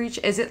to reach?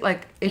 Is it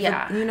like, if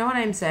you know what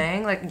I'm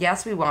saying? Like,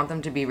 yes, we want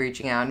them to be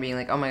reaching out and being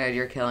like, oh my God,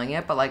 you're killing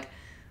it, but like,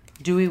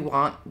 do we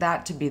want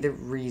that to be the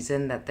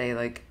reason that they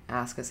like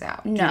ask us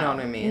out? No, do you know what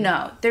I mean?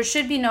 No, there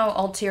should be no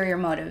ulterior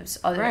motives.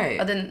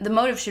 Other than the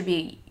motive should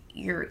be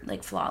you're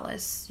like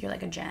flawless. You're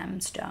like a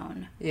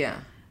gemstone. Yeah.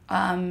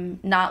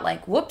 Not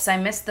like, whoops, I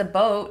missed the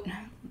boat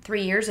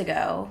 3 years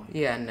ago.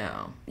 Yeah.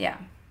 No. Yeah.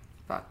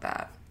 Fuck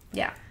that.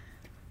 Yeah.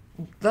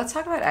 Let's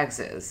talk about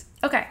exes.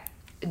 Okay.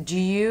 Do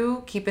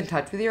you keep in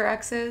touch with your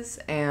exes?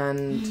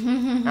 And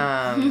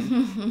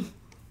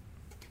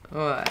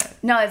what?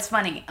 No, it's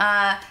funny.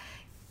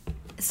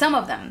 Some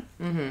of them.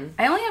 Mm-hmm.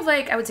 I only have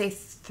like, I would say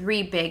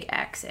 3 big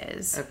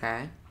exes.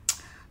 Okay.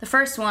 The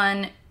first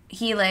one,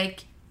 he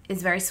like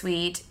is very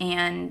sweet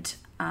and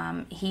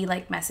he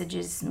like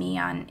messages me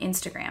on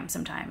Instagram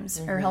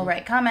sometimes. Or he'll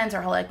write comments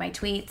or he'll like my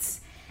tweets.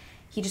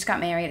 He just got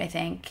married, I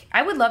think.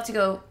 I would love to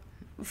go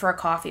for a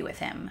coffee with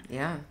him.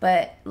 Yeah.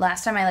 But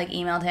last time I like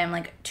emailed him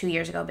like 2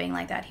 years ago being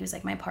like that, he was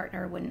like, my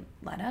partner wouldn't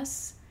let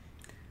us.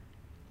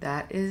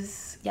 That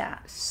is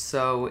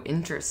so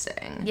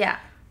interesting. Yeah.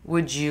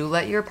 Would you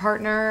let your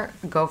partner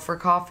go for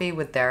coffee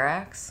with their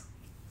ex?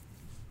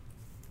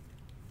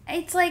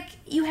 It's like,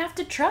 you have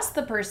to trust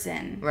the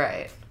person.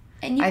 Right.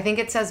 And I think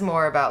it says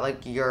more about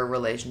like your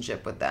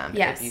relationship with them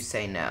if you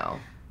say no.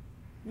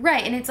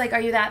 Right. And it's like,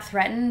 are you that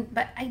threatened?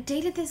 But I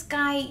dated this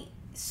guy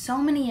so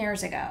many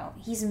years ago.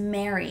 He's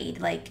married.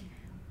 Like,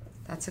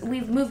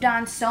 we've moved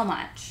on so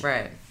much.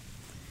 Right.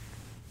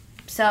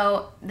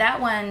 So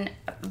that one,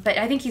 but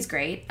I think he's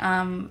great.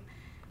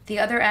 The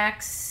other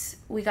ex,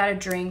 we got a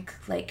drink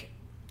like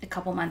a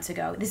couple months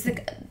ago. This is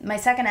my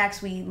second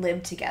ex. We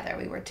lived together.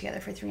 We were together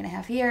for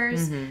 3.5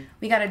 years. Mm-hmm.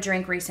 We got a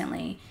drink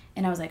recently,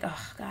 and I was like,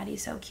 oh God,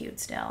 he's so cute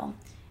still.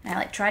 And I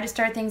like tried to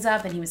start things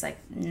up, and he was like,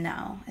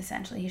 no.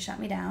 Essentially, he shut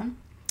me down.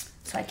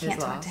 So I can't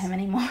talk to him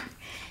anymore.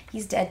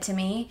 He's dead to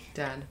me.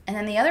 Dead. And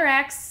then the other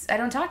ex, I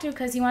don't talk to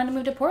because he wanted to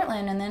move to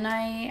Portland, and then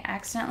I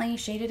accidentally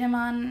shaded him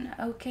on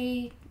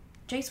OK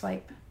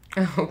J-Swipe.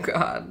 Oh,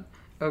 God.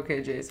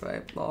 Okay,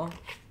 J-Swipe. Lol.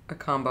 A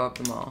combo of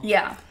them all.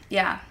 Yeah.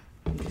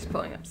 Just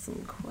pulling up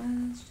some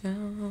questions.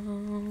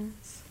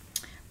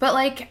 But,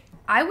 like,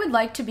 I would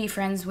like to be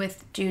friends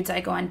with dudes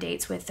I go on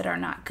dates with that are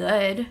not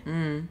good.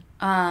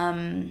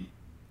 Some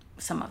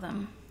of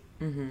them.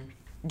 Mm-hmm.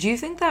 Do you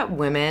think that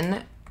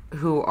women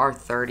who are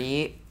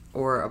 30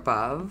 or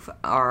above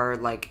are,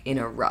 like, in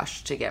a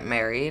rush to get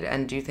married?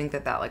 And do you think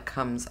that like,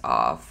 comes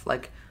off?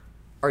 Like,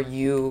 would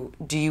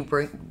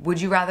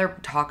you rather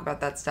talk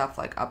about that stuff,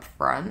 like, up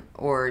front?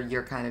 Or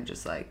you're kind of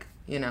just, like,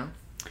 you know?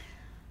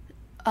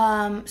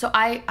 So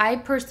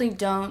I personally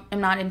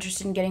am not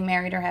interested in getting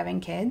married or having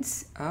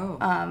kids. Oh.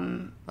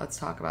 Let's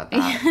talk about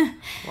that.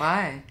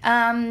 Why?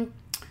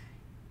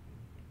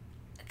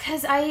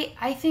 Because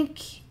I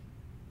think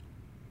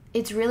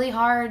it's really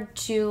hard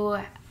to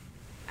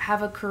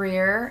have a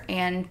career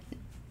and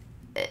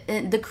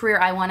the career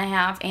I want to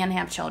have and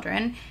have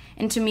children.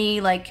 And to me,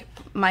 like,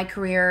 my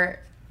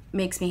career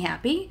makes me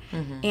happy.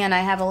 Mm-hmm. And I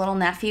have a little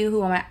nephew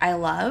who I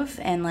love,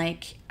 and,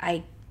 like,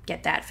 I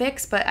get that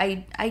fixed, but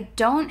I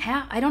don't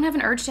have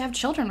an urge to have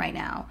children right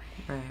now.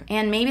 Right.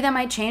 And maybe that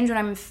might change when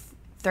I'm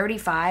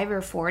 35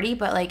 or 40,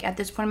 but, like, at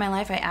this point in my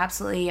life, I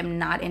absolutely am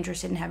not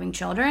interested in having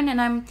children, and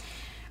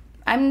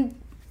I'm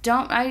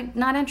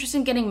not interested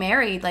in getting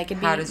married. Like,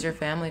 how does your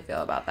family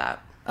feel about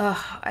that?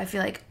 I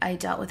feel like I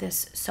dealt with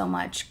this so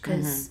much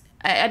because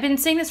I've been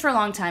saying this for a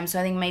long time, so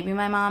I think maybe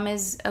my mom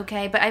is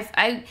okay, but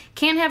I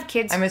can't have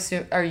kids. I'm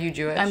assuming, are you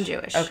Jewish? I'm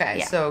Jewish. Okay,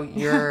 yeah. So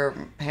your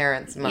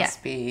parents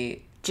must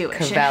be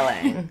Jewish.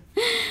 Cavelling.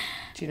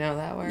 Do you know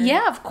that word?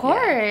 Yeah, of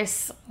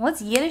course. Yeah.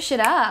 Let's Yiddish it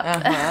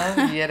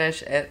up.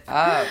 Yiddish it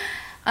up.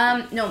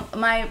 No,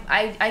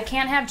 I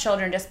can't have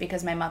children just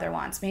because my mother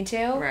wants me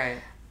to. Right.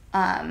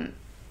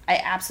 I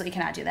absolutely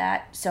cannot do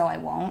that, so I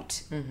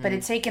won't. Mm-hmm. But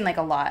it's taken, like,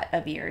 a lot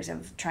of years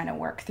of trying to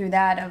work through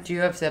that. Do you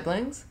have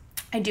siblings?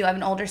 I do. I have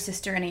an older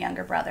sister and a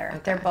younger brother.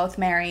 Okay. They're both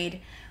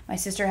married. My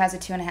sister has a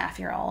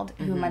 2.5-year-old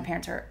who my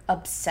parents are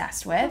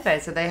obsessed with. Okay,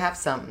 so they have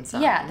something.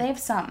 Yeah, they have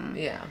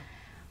something. Yeah.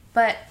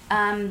 But,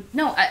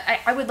 no,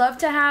 I would love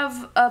to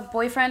have a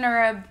boyfriend or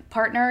a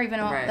partner, even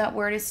though that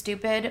word is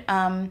stupid.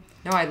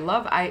 No,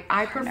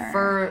 I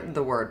prefer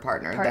the word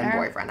partner than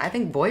boyfriend. I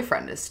think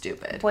boyfriend is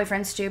stupid.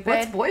 Boyfriend's stupid?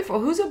 What's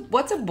boyfriend?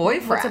 What's a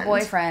boyfriend? What's a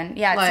boyfriend?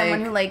 Yeah, like,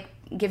 someone who, like,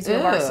 gives you a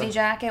varsity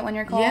jacket when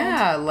you're cold.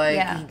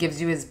 Yeah, he gives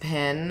you his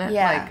pin,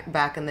 like,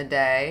 back in the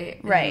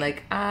day. Right. And,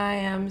 like, I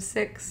am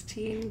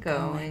 16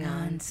 going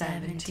on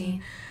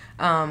 17.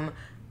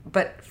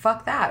 But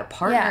fuck that. A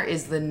partner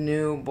is the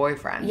new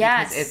boyfriend.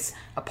 Yes. Because it's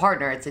a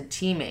partner. It's a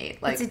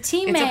teammate. Like, it's a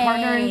teammate. It's a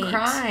partner in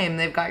crime.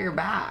 They've got your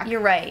back. You're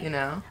right. You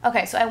know?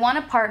 Okay, so I want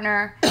a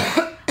partner.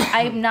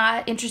 I'm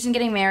not interested in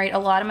getting married. A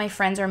lot of my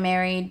friends are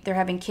married. They're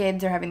having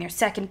kids. They're having their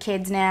second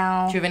kids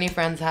now. Do you have any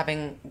friends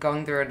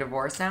going through a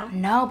divorce now?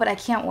 No, but I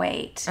can't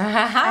wait.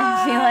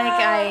 I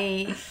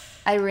feel like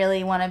I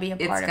really want to be a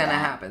part of that. It's gonna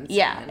happen soon.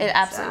 Yeah, it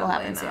absolutely will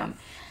happen soon.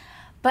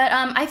 But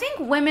I think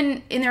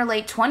women in their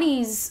late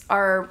 20s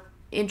are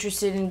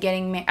interested in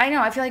getting married. I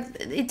know, I feel like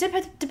it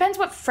depends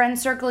what friend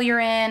circle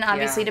you're in.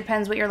 Obviously,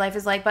 depends what your life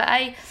is like. But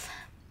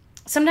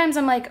sometimes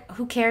I'm like,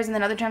 who cares? And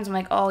then other times I'm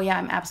like, oh yeah,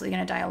 I'm absolutely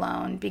going to die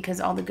alone because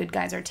all the good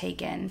guys are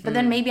taken. But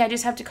then maybe I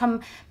just have to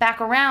come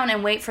back around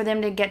and wait for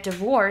them to get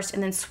divorced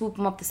and then swoop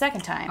them up the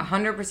second time.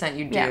 100%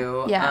 you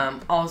do. Yeah.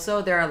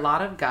 Also, there are a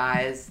lot of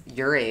guys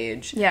your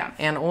age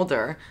and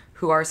older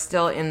who are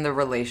still in the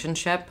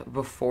relationship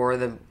before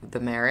the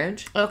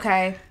marriage.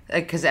 Okay.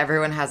 Because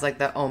everyone has, like,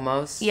 the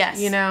almost, you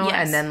know? Yes.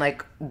 And then,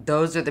 like,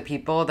 those are the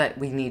people that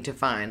we need to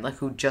find, like,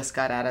 who just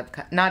got out of,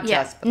 not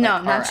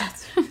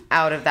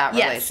out of that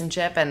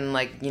relationship and,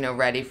 like, you know,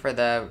 ready for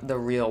the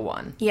real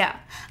one. Yeah.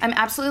 I'm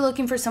absolutely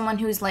looking for someone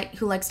who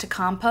likes to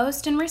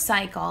compost and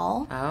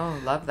recycle.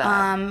 Oh, love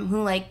that.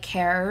 Who, like,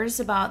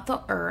 cares about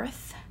the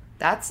earth.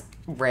 That's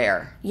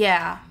rare.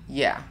 Yeah.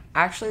 Yeah.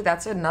 Actually,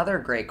 that's another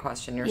great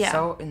question. You're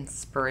so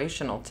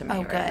inspirational to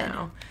me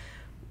now.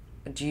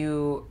 Would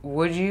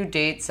you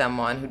date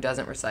someone who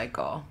doesn't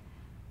recycle?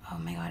 Oh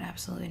my God,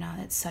 absolutely not.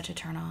 That's such a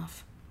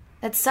turnoff.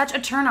 That's such a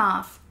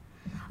turnoff.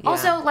 Yeah.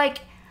 Also, like,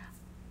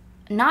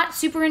 not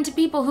super into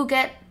people who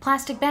get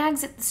plastic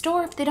bags at the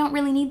store if they don't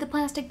really need the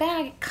plastic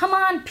bag. Come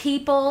on,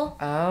 people.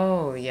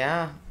 Oh,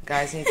 yeah.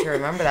 Guys need to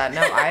remember that.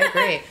 No, I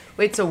agree.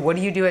 Wait, so what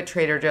do you do at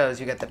Trader Joe's?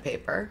 You get the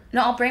paper?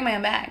 No, I'll bring my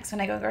own bags when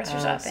I go grocery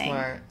shopping.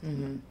 Smart.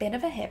 Mm-hmm. Bit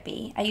of a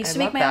hippie. I used to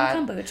make my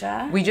own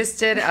kombucha. We just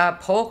did a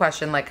poll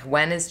question, like,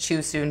 when is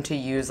too soon to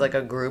use, like,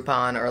 a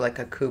Groupon or, like,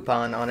 a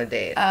coupon on a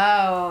date?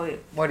 Oh.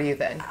 What do you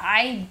think?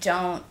 I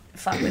don't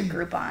fuck with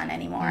Groupon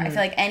anymore. I feel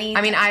like I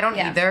mean, I don't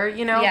either,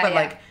 you know, but,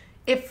 like,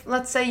 if,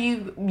 let's say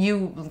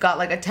you got,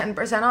 like, a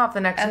 10% off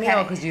the next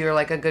meal because you're,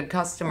 like, a good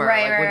customer,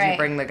 would you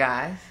bring the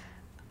guy?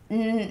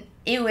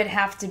 It would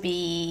have to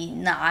be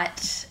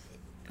not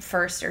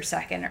first or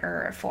second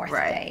or fourth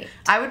date.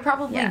 I would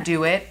probably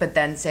do it, but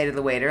then say to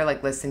the waiter,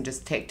 like, listen,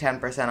 just take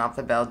 10% off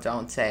the bill.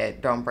 Don't say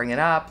it. Don't bring it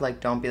up. Like,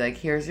 don't be like,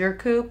 here's your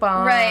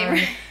coupon.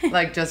 Right.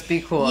 Like, just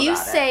be cool about it. You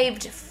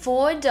saved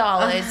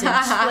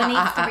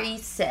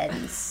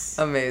 $4.23.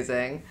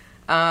 Amazing.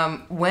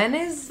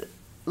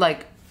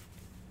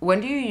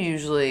 When do you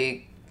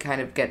usually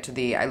kind of get to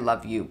the I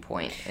love you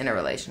point in a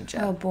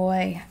relationship? Oh,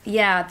 boy.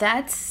 Yeah,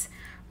 that's...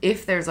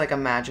 If there's, like, a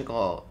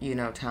magical,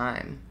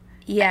 time.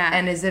 Yeah.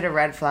 And is it a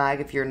red flag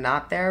if you're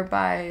not there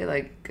by,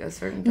 like, a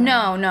certain time?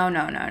 No.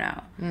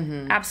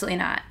 Mm-hmm. Absolutely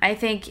not. I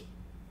think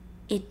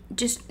it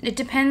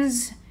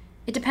depends.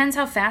 It depends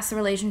how fast the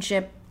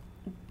relationship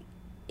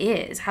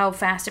is, how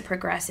fast it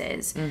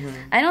progresses. Mm-hmm.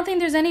 I don't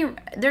think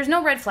there's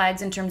no red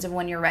flags in terms of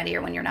when you're ready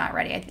or when you're not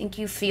ready. I think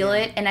you feel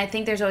it, and I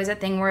think there's always that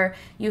thing where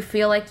you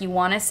feel like you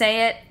want to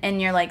say it and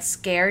you're like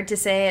scared to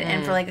say it,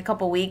 and for like a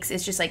couple weeks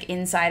it's just like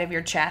inside of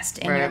your chest,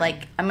 and you're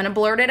like, I'm gonna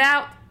blurt it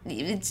out,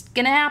 it's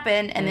gonna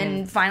happen, and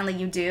then finally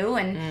you do,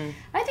 and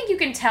I think you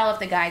can tell if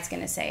the guy's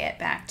gonna say it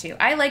back too.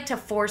 I like to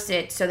force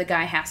it so the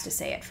guy has to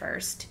say it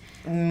first.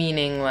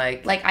 Meaning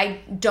like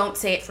I don't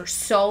say it for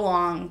so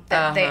long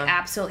that they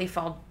absolutely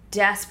fall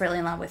desperately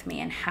in love with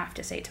me and have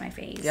to say it to my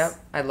face. Yep,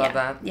 I love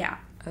that. Yeah.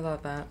 I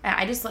love that.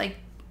 I just like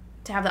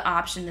to have the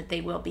option that they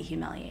will be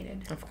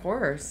humiliated. Of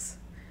course.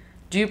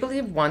 Do you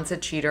believe once a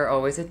cheater,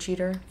 always a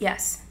cheater?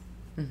 Yes.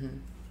 Mm-hmm.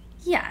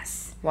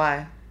 Yes.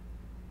 Why?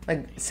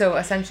 Like, so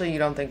essentially you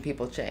don't think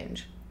people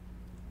change?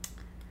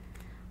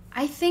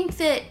 I think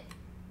that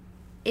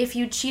if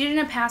you cheated in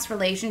a past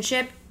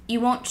relationship,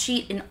 you won't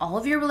cheat in all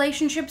of your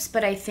relationships,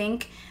 but I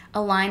think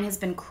a line has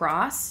been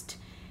crossed,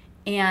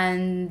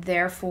 and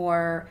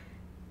therefore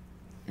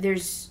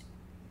there's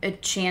a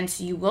chance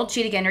you will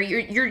cheat again, or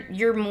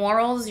your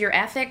morals, your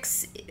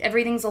ethics,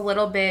 everything's a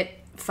little bit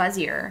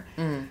fuzzier.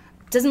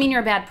 Doesn't mean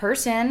you're a bad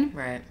person,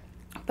 right?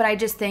 But I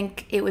just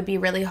think it would be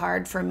really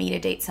hard for me to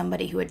date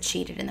somebody who had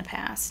cheated in the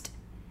past.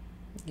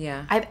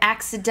 Yeah, I've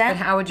accidentally.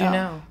 But how would you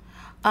know?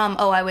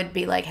 I would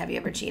be like, have you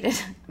ever cheated?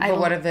 But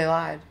what if they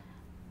lied?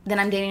 Then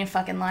I'm dating a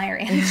fucking liar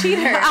and a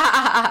cheater.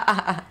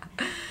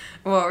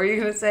 What were you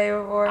gonna say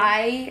before?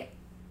 I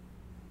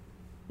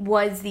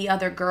was the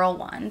other girl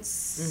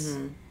once.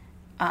 Mm-hmm.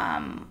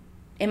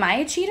 Am I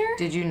a cheater?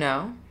 Did you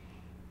know?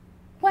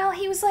 Well,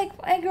 he was like,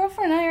 my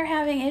girlfriend and I are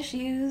having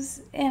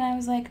issues. And I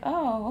was like,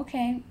 oh,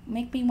 okay,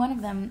 make me one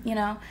of them,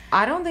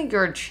 I don't think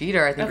you're a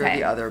cheater. I think you're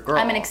the other girl.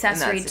 I'm an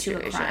accessory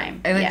to a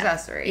crime. An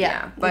accessory,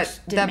 yeah. But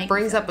that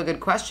brings up a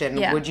good question.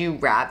 Yeah. Would you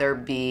rather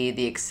be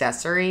the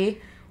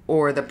accessory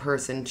or the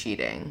person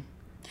cheating?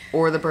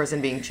 Or the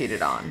person being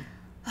cheated on?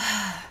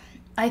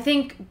 I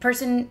think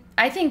the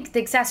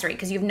accessory,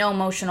 because you have no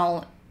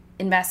emotional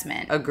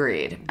investment.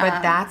 Agreed.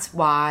 But that's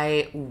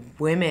why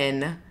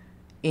women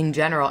in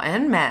general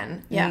and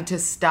men need to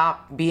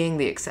stop being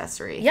the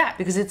accessory. Yeah.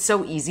 Because it's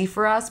so easy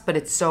for us, but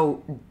it's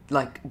so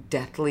like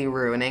deathly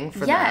ruining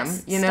for them.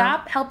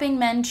 Stop helping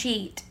men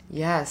cheat.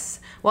 Yes.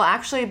 Well,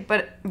 actually,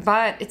 but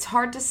it's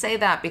hard to say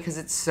that because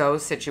it's so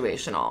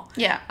situational.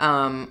 Yeah.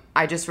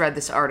 I just read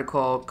this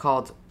article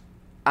called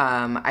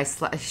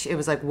it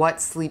was like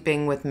what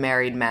sleeping with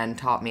married men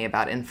taught me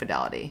about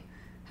infidelity.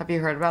 Have you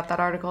heard about that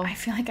article? I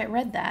feel like I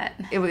read that.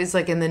 It was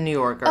like in the New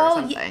Yorker or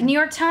something. New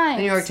York Times.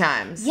 The New York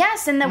Times.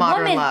 Yes, and the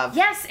Modern woman. Love.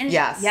 Yes, and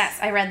yes,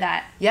 I read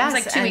that. Yes, it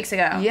was like 2 weeks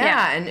ago.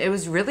 Yeah, and it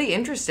was really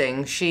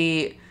interesting.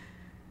 She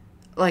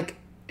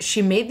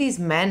made these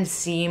men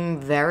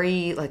seem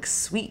very like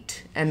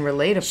sweet and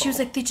relatable. She was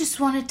like, they just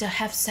wanted to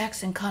have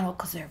sex and cuddle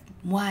because their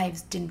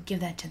wives didn't give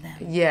that to them.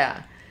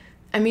 Yeah,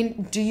 I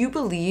mean, do you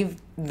believe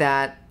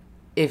that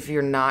if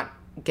you're not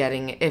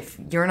giving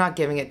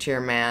it to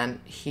your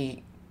man,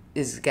 he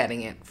is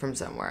getting it from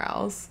somewhere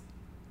else?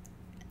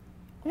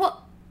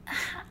 Well,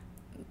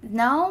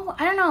 no,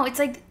 I don't know. It's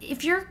like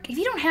if you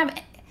don't have,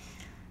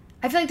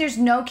 I feel like there's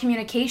no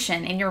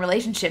communication in your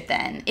relationship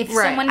then. If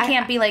someone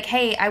can't be like,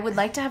 hey, I would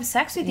like to have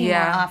sex with you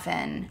more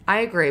often. I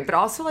agree. But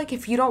also, like,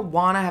 if you don't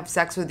want to have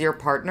sex with your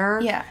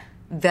partner,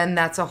 then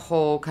that's a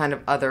whole kind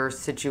of other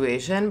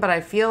situation. But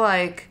I feel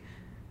like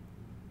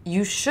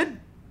you should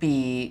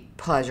be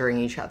pleasuring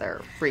each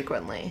other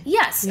frequently.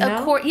 Yes,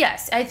 of course.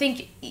 Yes, I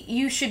think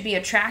you should be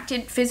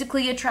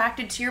physically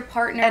attracted to your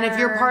partner. And if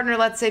your partner,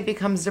 let's say,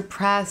 becomes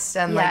depressed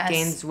and like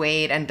gains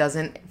weight and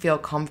doesn't feel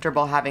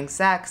comfortable having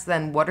sex,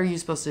 then what are you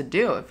supposed to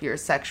do if you're a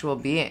sexual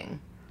being?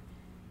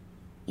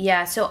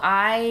 Yeah, so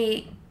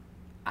I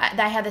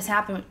had this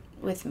happen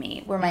with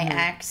me where my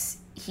ex,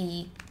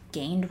 he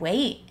gained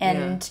weight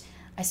and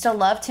I still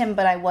loved him,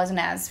 but I wasn't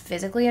as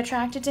physically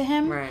attracted to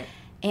him. Right.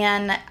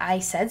 And I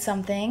said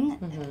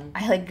something.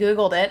 I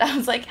Googled it. I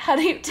was like, how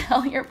do you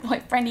tell your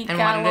boyfriend he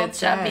got a little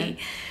chubby?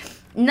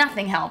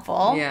 Nothing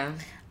helpful. Yeah.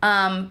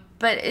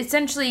 But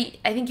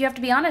essentially, I think you have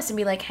to be honest and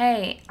be like,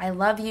 hey, I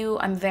love you.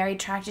 I'm very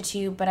attracted to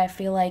you, but I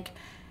feel like,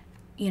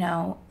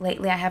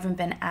 lately I haven't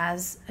been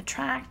as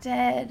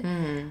attracted.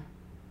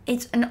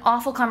 It's an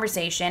awful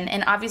conversation.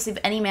 And obviously, if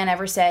any man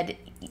ever said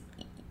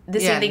the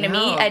same thing to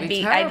me, I'd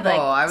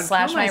I would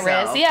slash my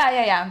wrist.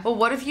 Yeah. But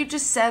what if you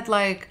just said,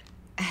 like,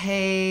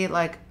 hey,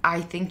 like,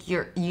 I think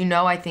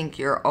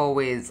you're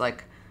always,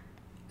 like,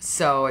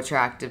 so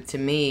attractive to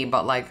me,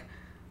 but, like,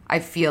 I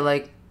feel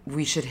like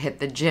we should hit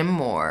the gym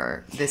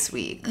more this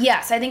week.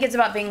 Yes, I think it's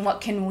about being, what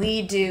can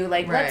we do?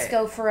 Like, let's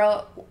go for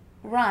a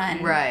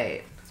run.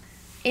 Right.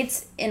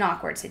 It's an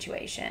awkward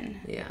situation.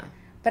 Yeah.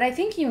 But I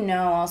think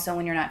also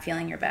when you're not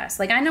feeling your best.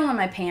 Like, I know when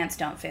my pants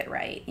don't fit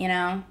right,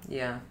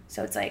 Yeah.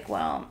 So it's like,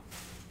 well,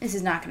 this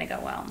is not going to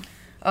go well.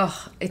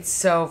 Ugh, it's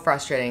so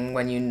frustrating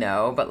when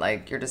but,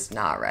 like, you're just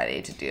not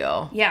ready to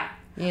deal. Yeah.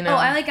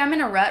 I'm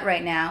in a rut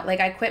right now. Like,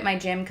 I quit my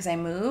gym because I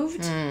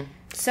moved.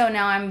 So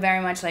now I'm very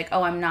much like,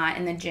 I'm not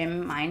in the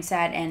gym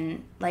mindset.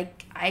 And,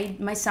 like,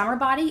 my summer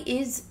body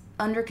is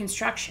under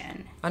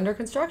construction. Under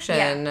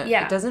construction?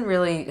 Yeah. It doesn't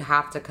really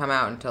have to come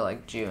out until,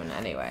 like, June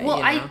anyway.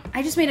 Well,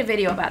 I just made a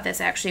video about this,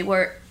 actually,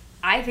 where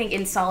I think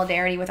in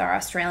solidarity with our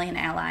Australian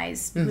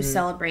allies who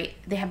celebrate,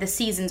 they have the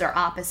seasons are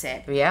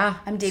opposite. Yeah.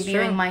 I'm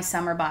debuting my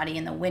summer body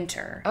in the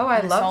winter. Oh,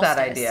 I love that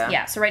idea.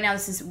 Yeah, so right now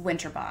this is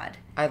winter bod.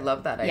 I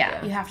love that idea.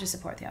 Yeah, you have to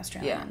support the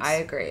Australians. Yeah, I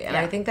agree. And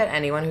I think that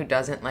anyone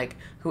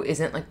who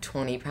isn't like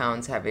 20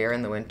 pounds heavier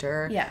in the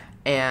winter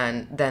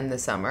and then the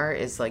summer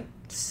is like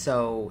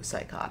so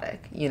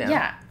psychotic,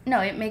 Yeah. No,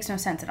 it makes no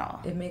sense at all.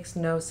 It makes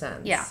no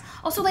sense. Yeah.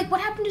 Also, like,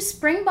 what happened to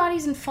spring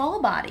bodies and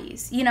fall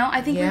bodies?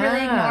 I think we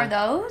really ignore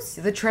those.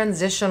 The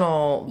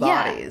transitional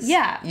bodies.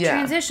 Yeah.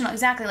 Transitional,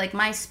 exactly. Like,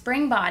 my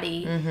spring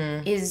body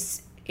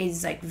is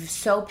like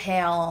so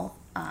pale.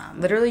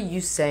 Literally,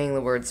 you saying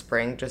the word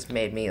spring just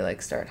made me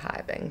like start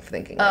hiving,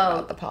 thinking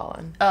about the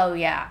pollen. Oh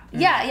yeah,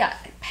 yeah.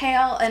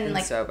 Pale and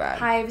like so bad.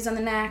 hives on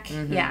the neck.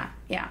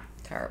 Yeah.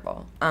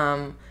 Terrible.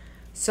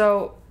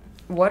 So,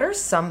 what are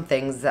some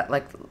things that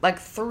like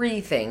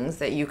 3 things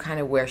that you kind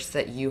of wish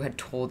that you had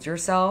told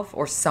yourself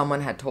or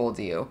someone had told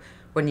you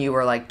when you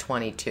were like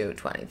 22,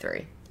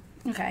 23?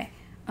 Okay.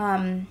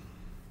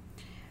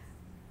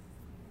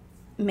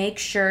 Make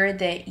sure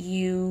that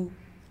you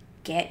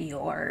get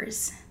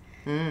yours.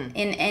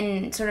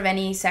 In sort of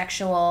any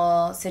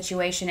sexual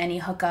situation, any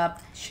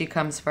hookup. She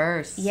comes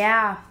first.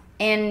 Yeah.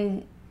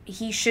 And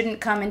he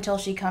shouldn't come until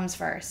she comes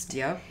first.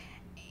 Yep.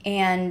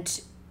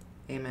 And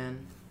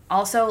amen.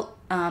 Also,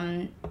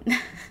 I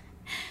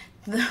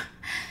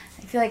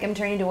feel like I'm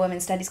turning to a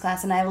women's studies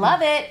class and I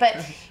love it,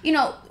 but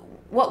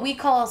what we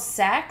call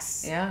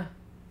sex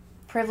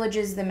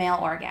privileges the male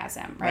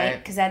orgasm, right?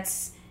 Because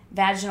that's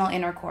vaginal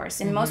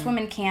intercourse. And most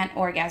women can't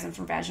orgasm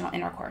from vaginal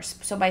intercourse.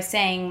 So by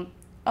saying,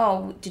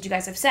 oh, did you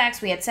guys have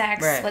sex? We had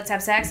sex. Right. Let's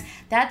have sex.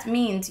 That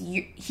means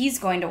he's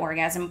going to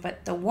orgasm,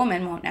 but the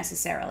woman won't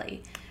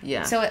necessarily.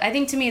 Yeah. So I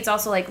think to me it's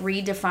also like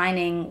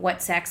redefining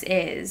what sex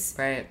is.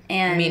 Right.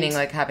 And meaning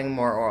like having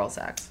more oral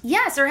sex.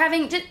 Yes, or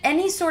having just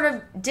any sort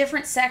of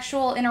different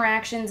sexual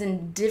interactions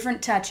and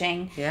different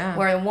touching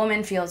where a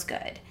woman feels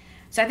good.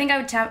 So I think I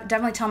would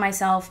definitely tell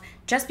myself,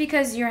 just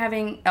because you're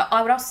having...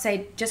 I would also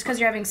say, just because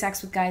you're having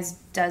sex with guys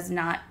does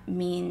not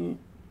mean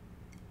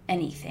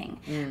anything.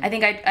 I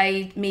think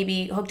I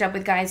maybe hooked up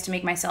with guys to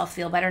make myself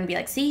feel better and be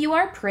like, see, you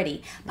are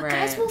pretty. But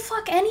guys will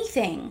fuck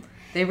anything.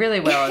 They really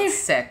will. It's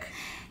sick.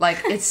 Like,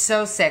 it's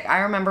so sick. I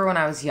remember when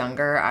I was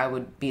younger, I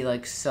would be,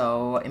 like,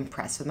 so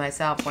impressed with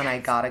myself when I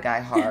got a guy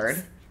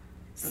hard.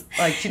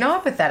 Like, do you know how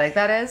pathetic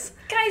that is?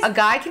 Guys. A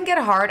guy can get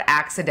hard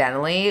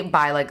accidentally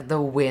by, like,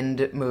 the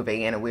wind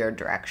moving in a weird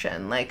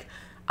direction. Like,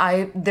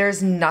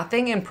 there's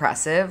nothing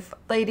impressive,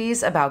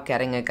 ladies, about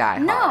getting a guy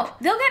hard. No,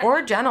 they'll get... Or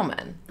a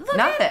gentleman.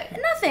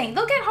 Nothing.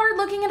 They'll get hard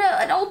looking at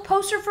an old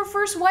poster for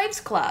First Wives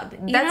Club.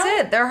 That's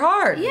it. They're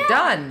hard.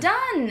 Yeah,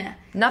 Done.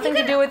 Nothing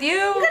to do with you.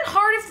 You get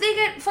hard if they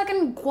get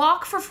fucking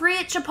guac for free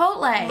at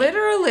Chipotle.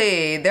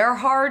 Literally. They're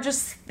hard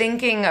just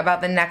thinking about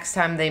the next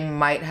time they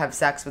might have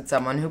sex with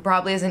someone who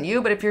probably isn't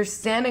you, but if you're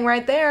standing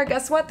right there,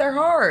 guess what? They're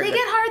hard. They get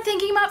hard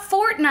thinking about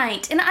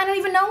Fortnite, and I don't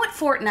even know what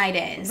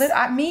Fortnite is.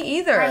 Me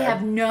either. I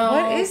have no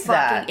What is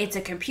that? It's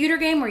a computer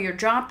game where you're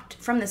dropped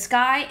from the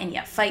sky and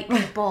you fight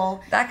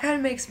people. That kind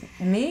of makes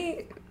me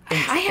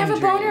I have a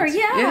boner,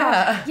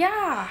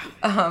 yeah.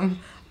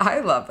 I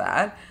love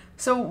that.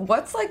 So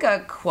what's like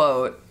a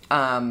quote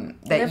that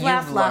live, you've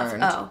laugh,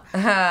 learned, love.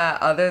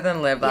 other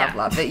than live, laugh,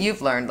 love, that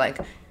you've learned, like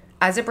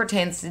as it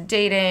pertains to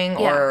dating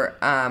or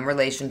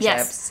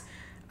relationships?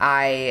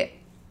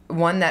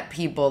 One that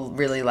people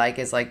really like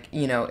is like,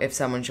 if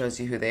someone shows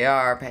you who they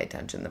are, pay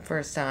attention the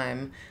first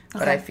time.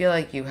 But I feel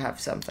like you have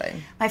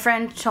something. My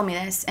friend told me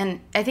this,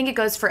 and I think it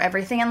goes for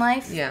everything in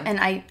life. Yeah. And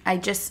I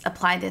just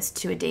apply this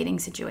to a dating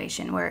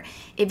situation where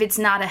if it's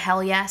not a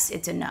hell yes,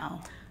 it's a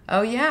no.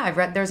 Oh, yeah. I've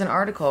read, there's an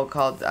article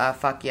called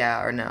Fuck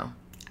Yeah or No.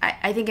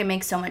 I think it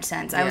makes so much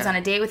sense. I was on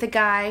a date with a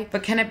guy.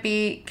 But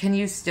can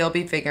you still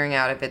be figuring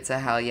out if it's a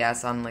hell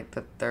yes on like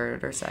the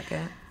 3rd or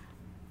 2nd?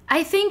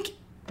 I think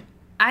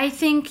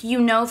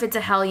if it's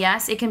a hell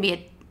yes, it can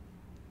be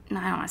no,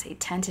 I don't want to say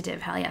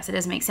tentative hell yes. It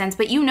doesn't make sense.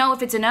 But you know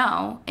if it's a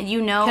no. And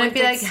you know Can if it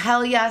be like,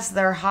 hell yes,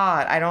 they're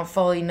hot. I don't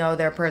fully know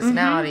their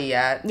personality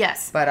yet.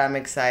 Yes. But I'm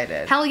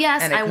excited. Hell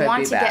yes, And it I could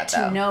want be to bad, get to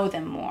though. know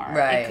them more.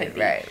 Right, It could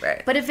be.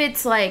 right. But if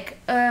it's like,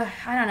 I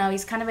don't know,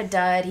 he's kind of a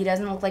dud. He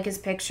doesn't look like his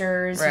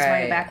pictures. He's wearing a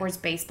Right. backwards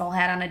baseball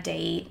hat on a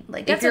date.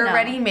 Like, If that's you're a no.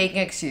 already making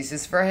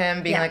excuses for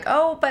him, being Yeah. like,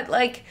 oh, but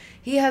like,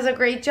 he has a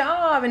great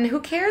job, and who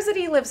cares that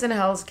he lives in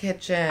Hell's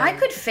Kitchen? I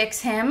could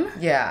fix him.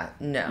 Yeah,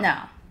 no. No.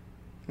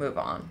 Move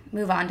on.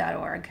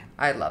 MoveOn.org.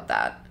 I love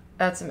that.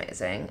 That's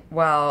amazing.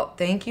 Well,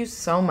 thank you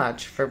so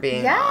much for being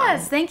on.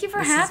 Yes, thank you for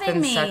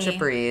having me. This has been such a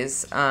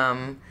breeze.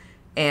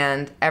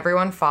 And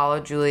everyone follow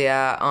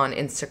Julia on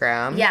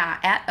Instagram. Yeah,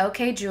 at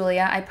OK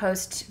Julia. I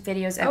post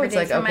videos every it's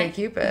day like for my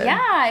OkCupid.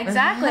 Yeah,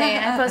 exactly.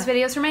 I post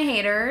videos for my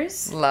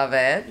haters. Love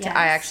it. Yes.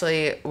 I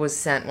actually was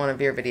sent one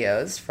of your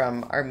videos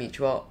from our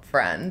mutual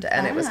friend,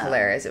 and it was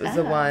hilarious. It was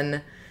the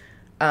one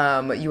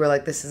you were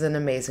like, this is an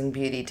amazing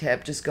beauty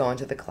tip. Just go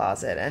into the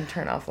closet and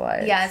turn off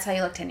lights. Yeah, that's how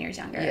you look 10 years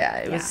younger. Yeah,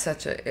 it was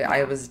such a...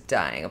 I was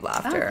dying of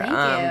laughter. Oh,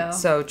 thank you.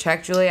 So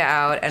check Julia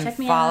out and Check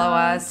me follow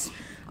out. us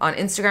on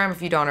Instagram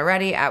if you don't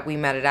already at We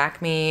Met at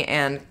Acme,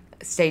 and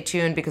stay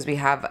tuned because we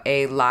have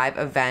a live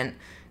event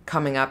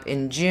coming up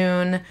in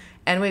June.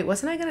 And wait,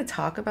 wasn't I going to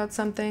talk about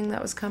something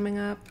that was coming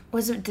up?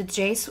 Was it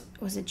J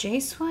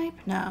Swipe?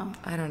 No.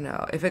 I don't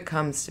know. If it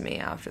comes to me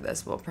after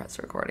this, we'll press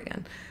record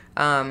again.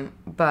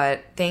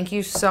 But thank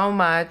you so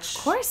much.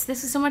 Of course,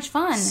 this is so much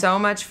fun. So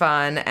much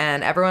fun.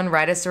 And everyone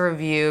write us a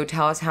review.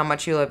 Tell us how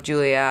much you love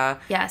Julia.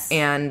 Yes.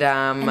 And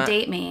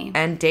date me.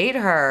 And date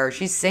her.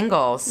 She's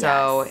single.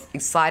 So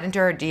slide into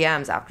her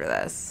DMs after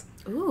this.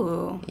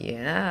 Ooh.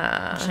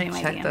 Yeah. I'll show you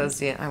my Check DMs. those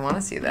DMs. I want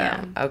to see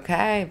them. Yeah.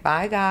 Okay.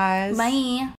 Bye, guys. Bye.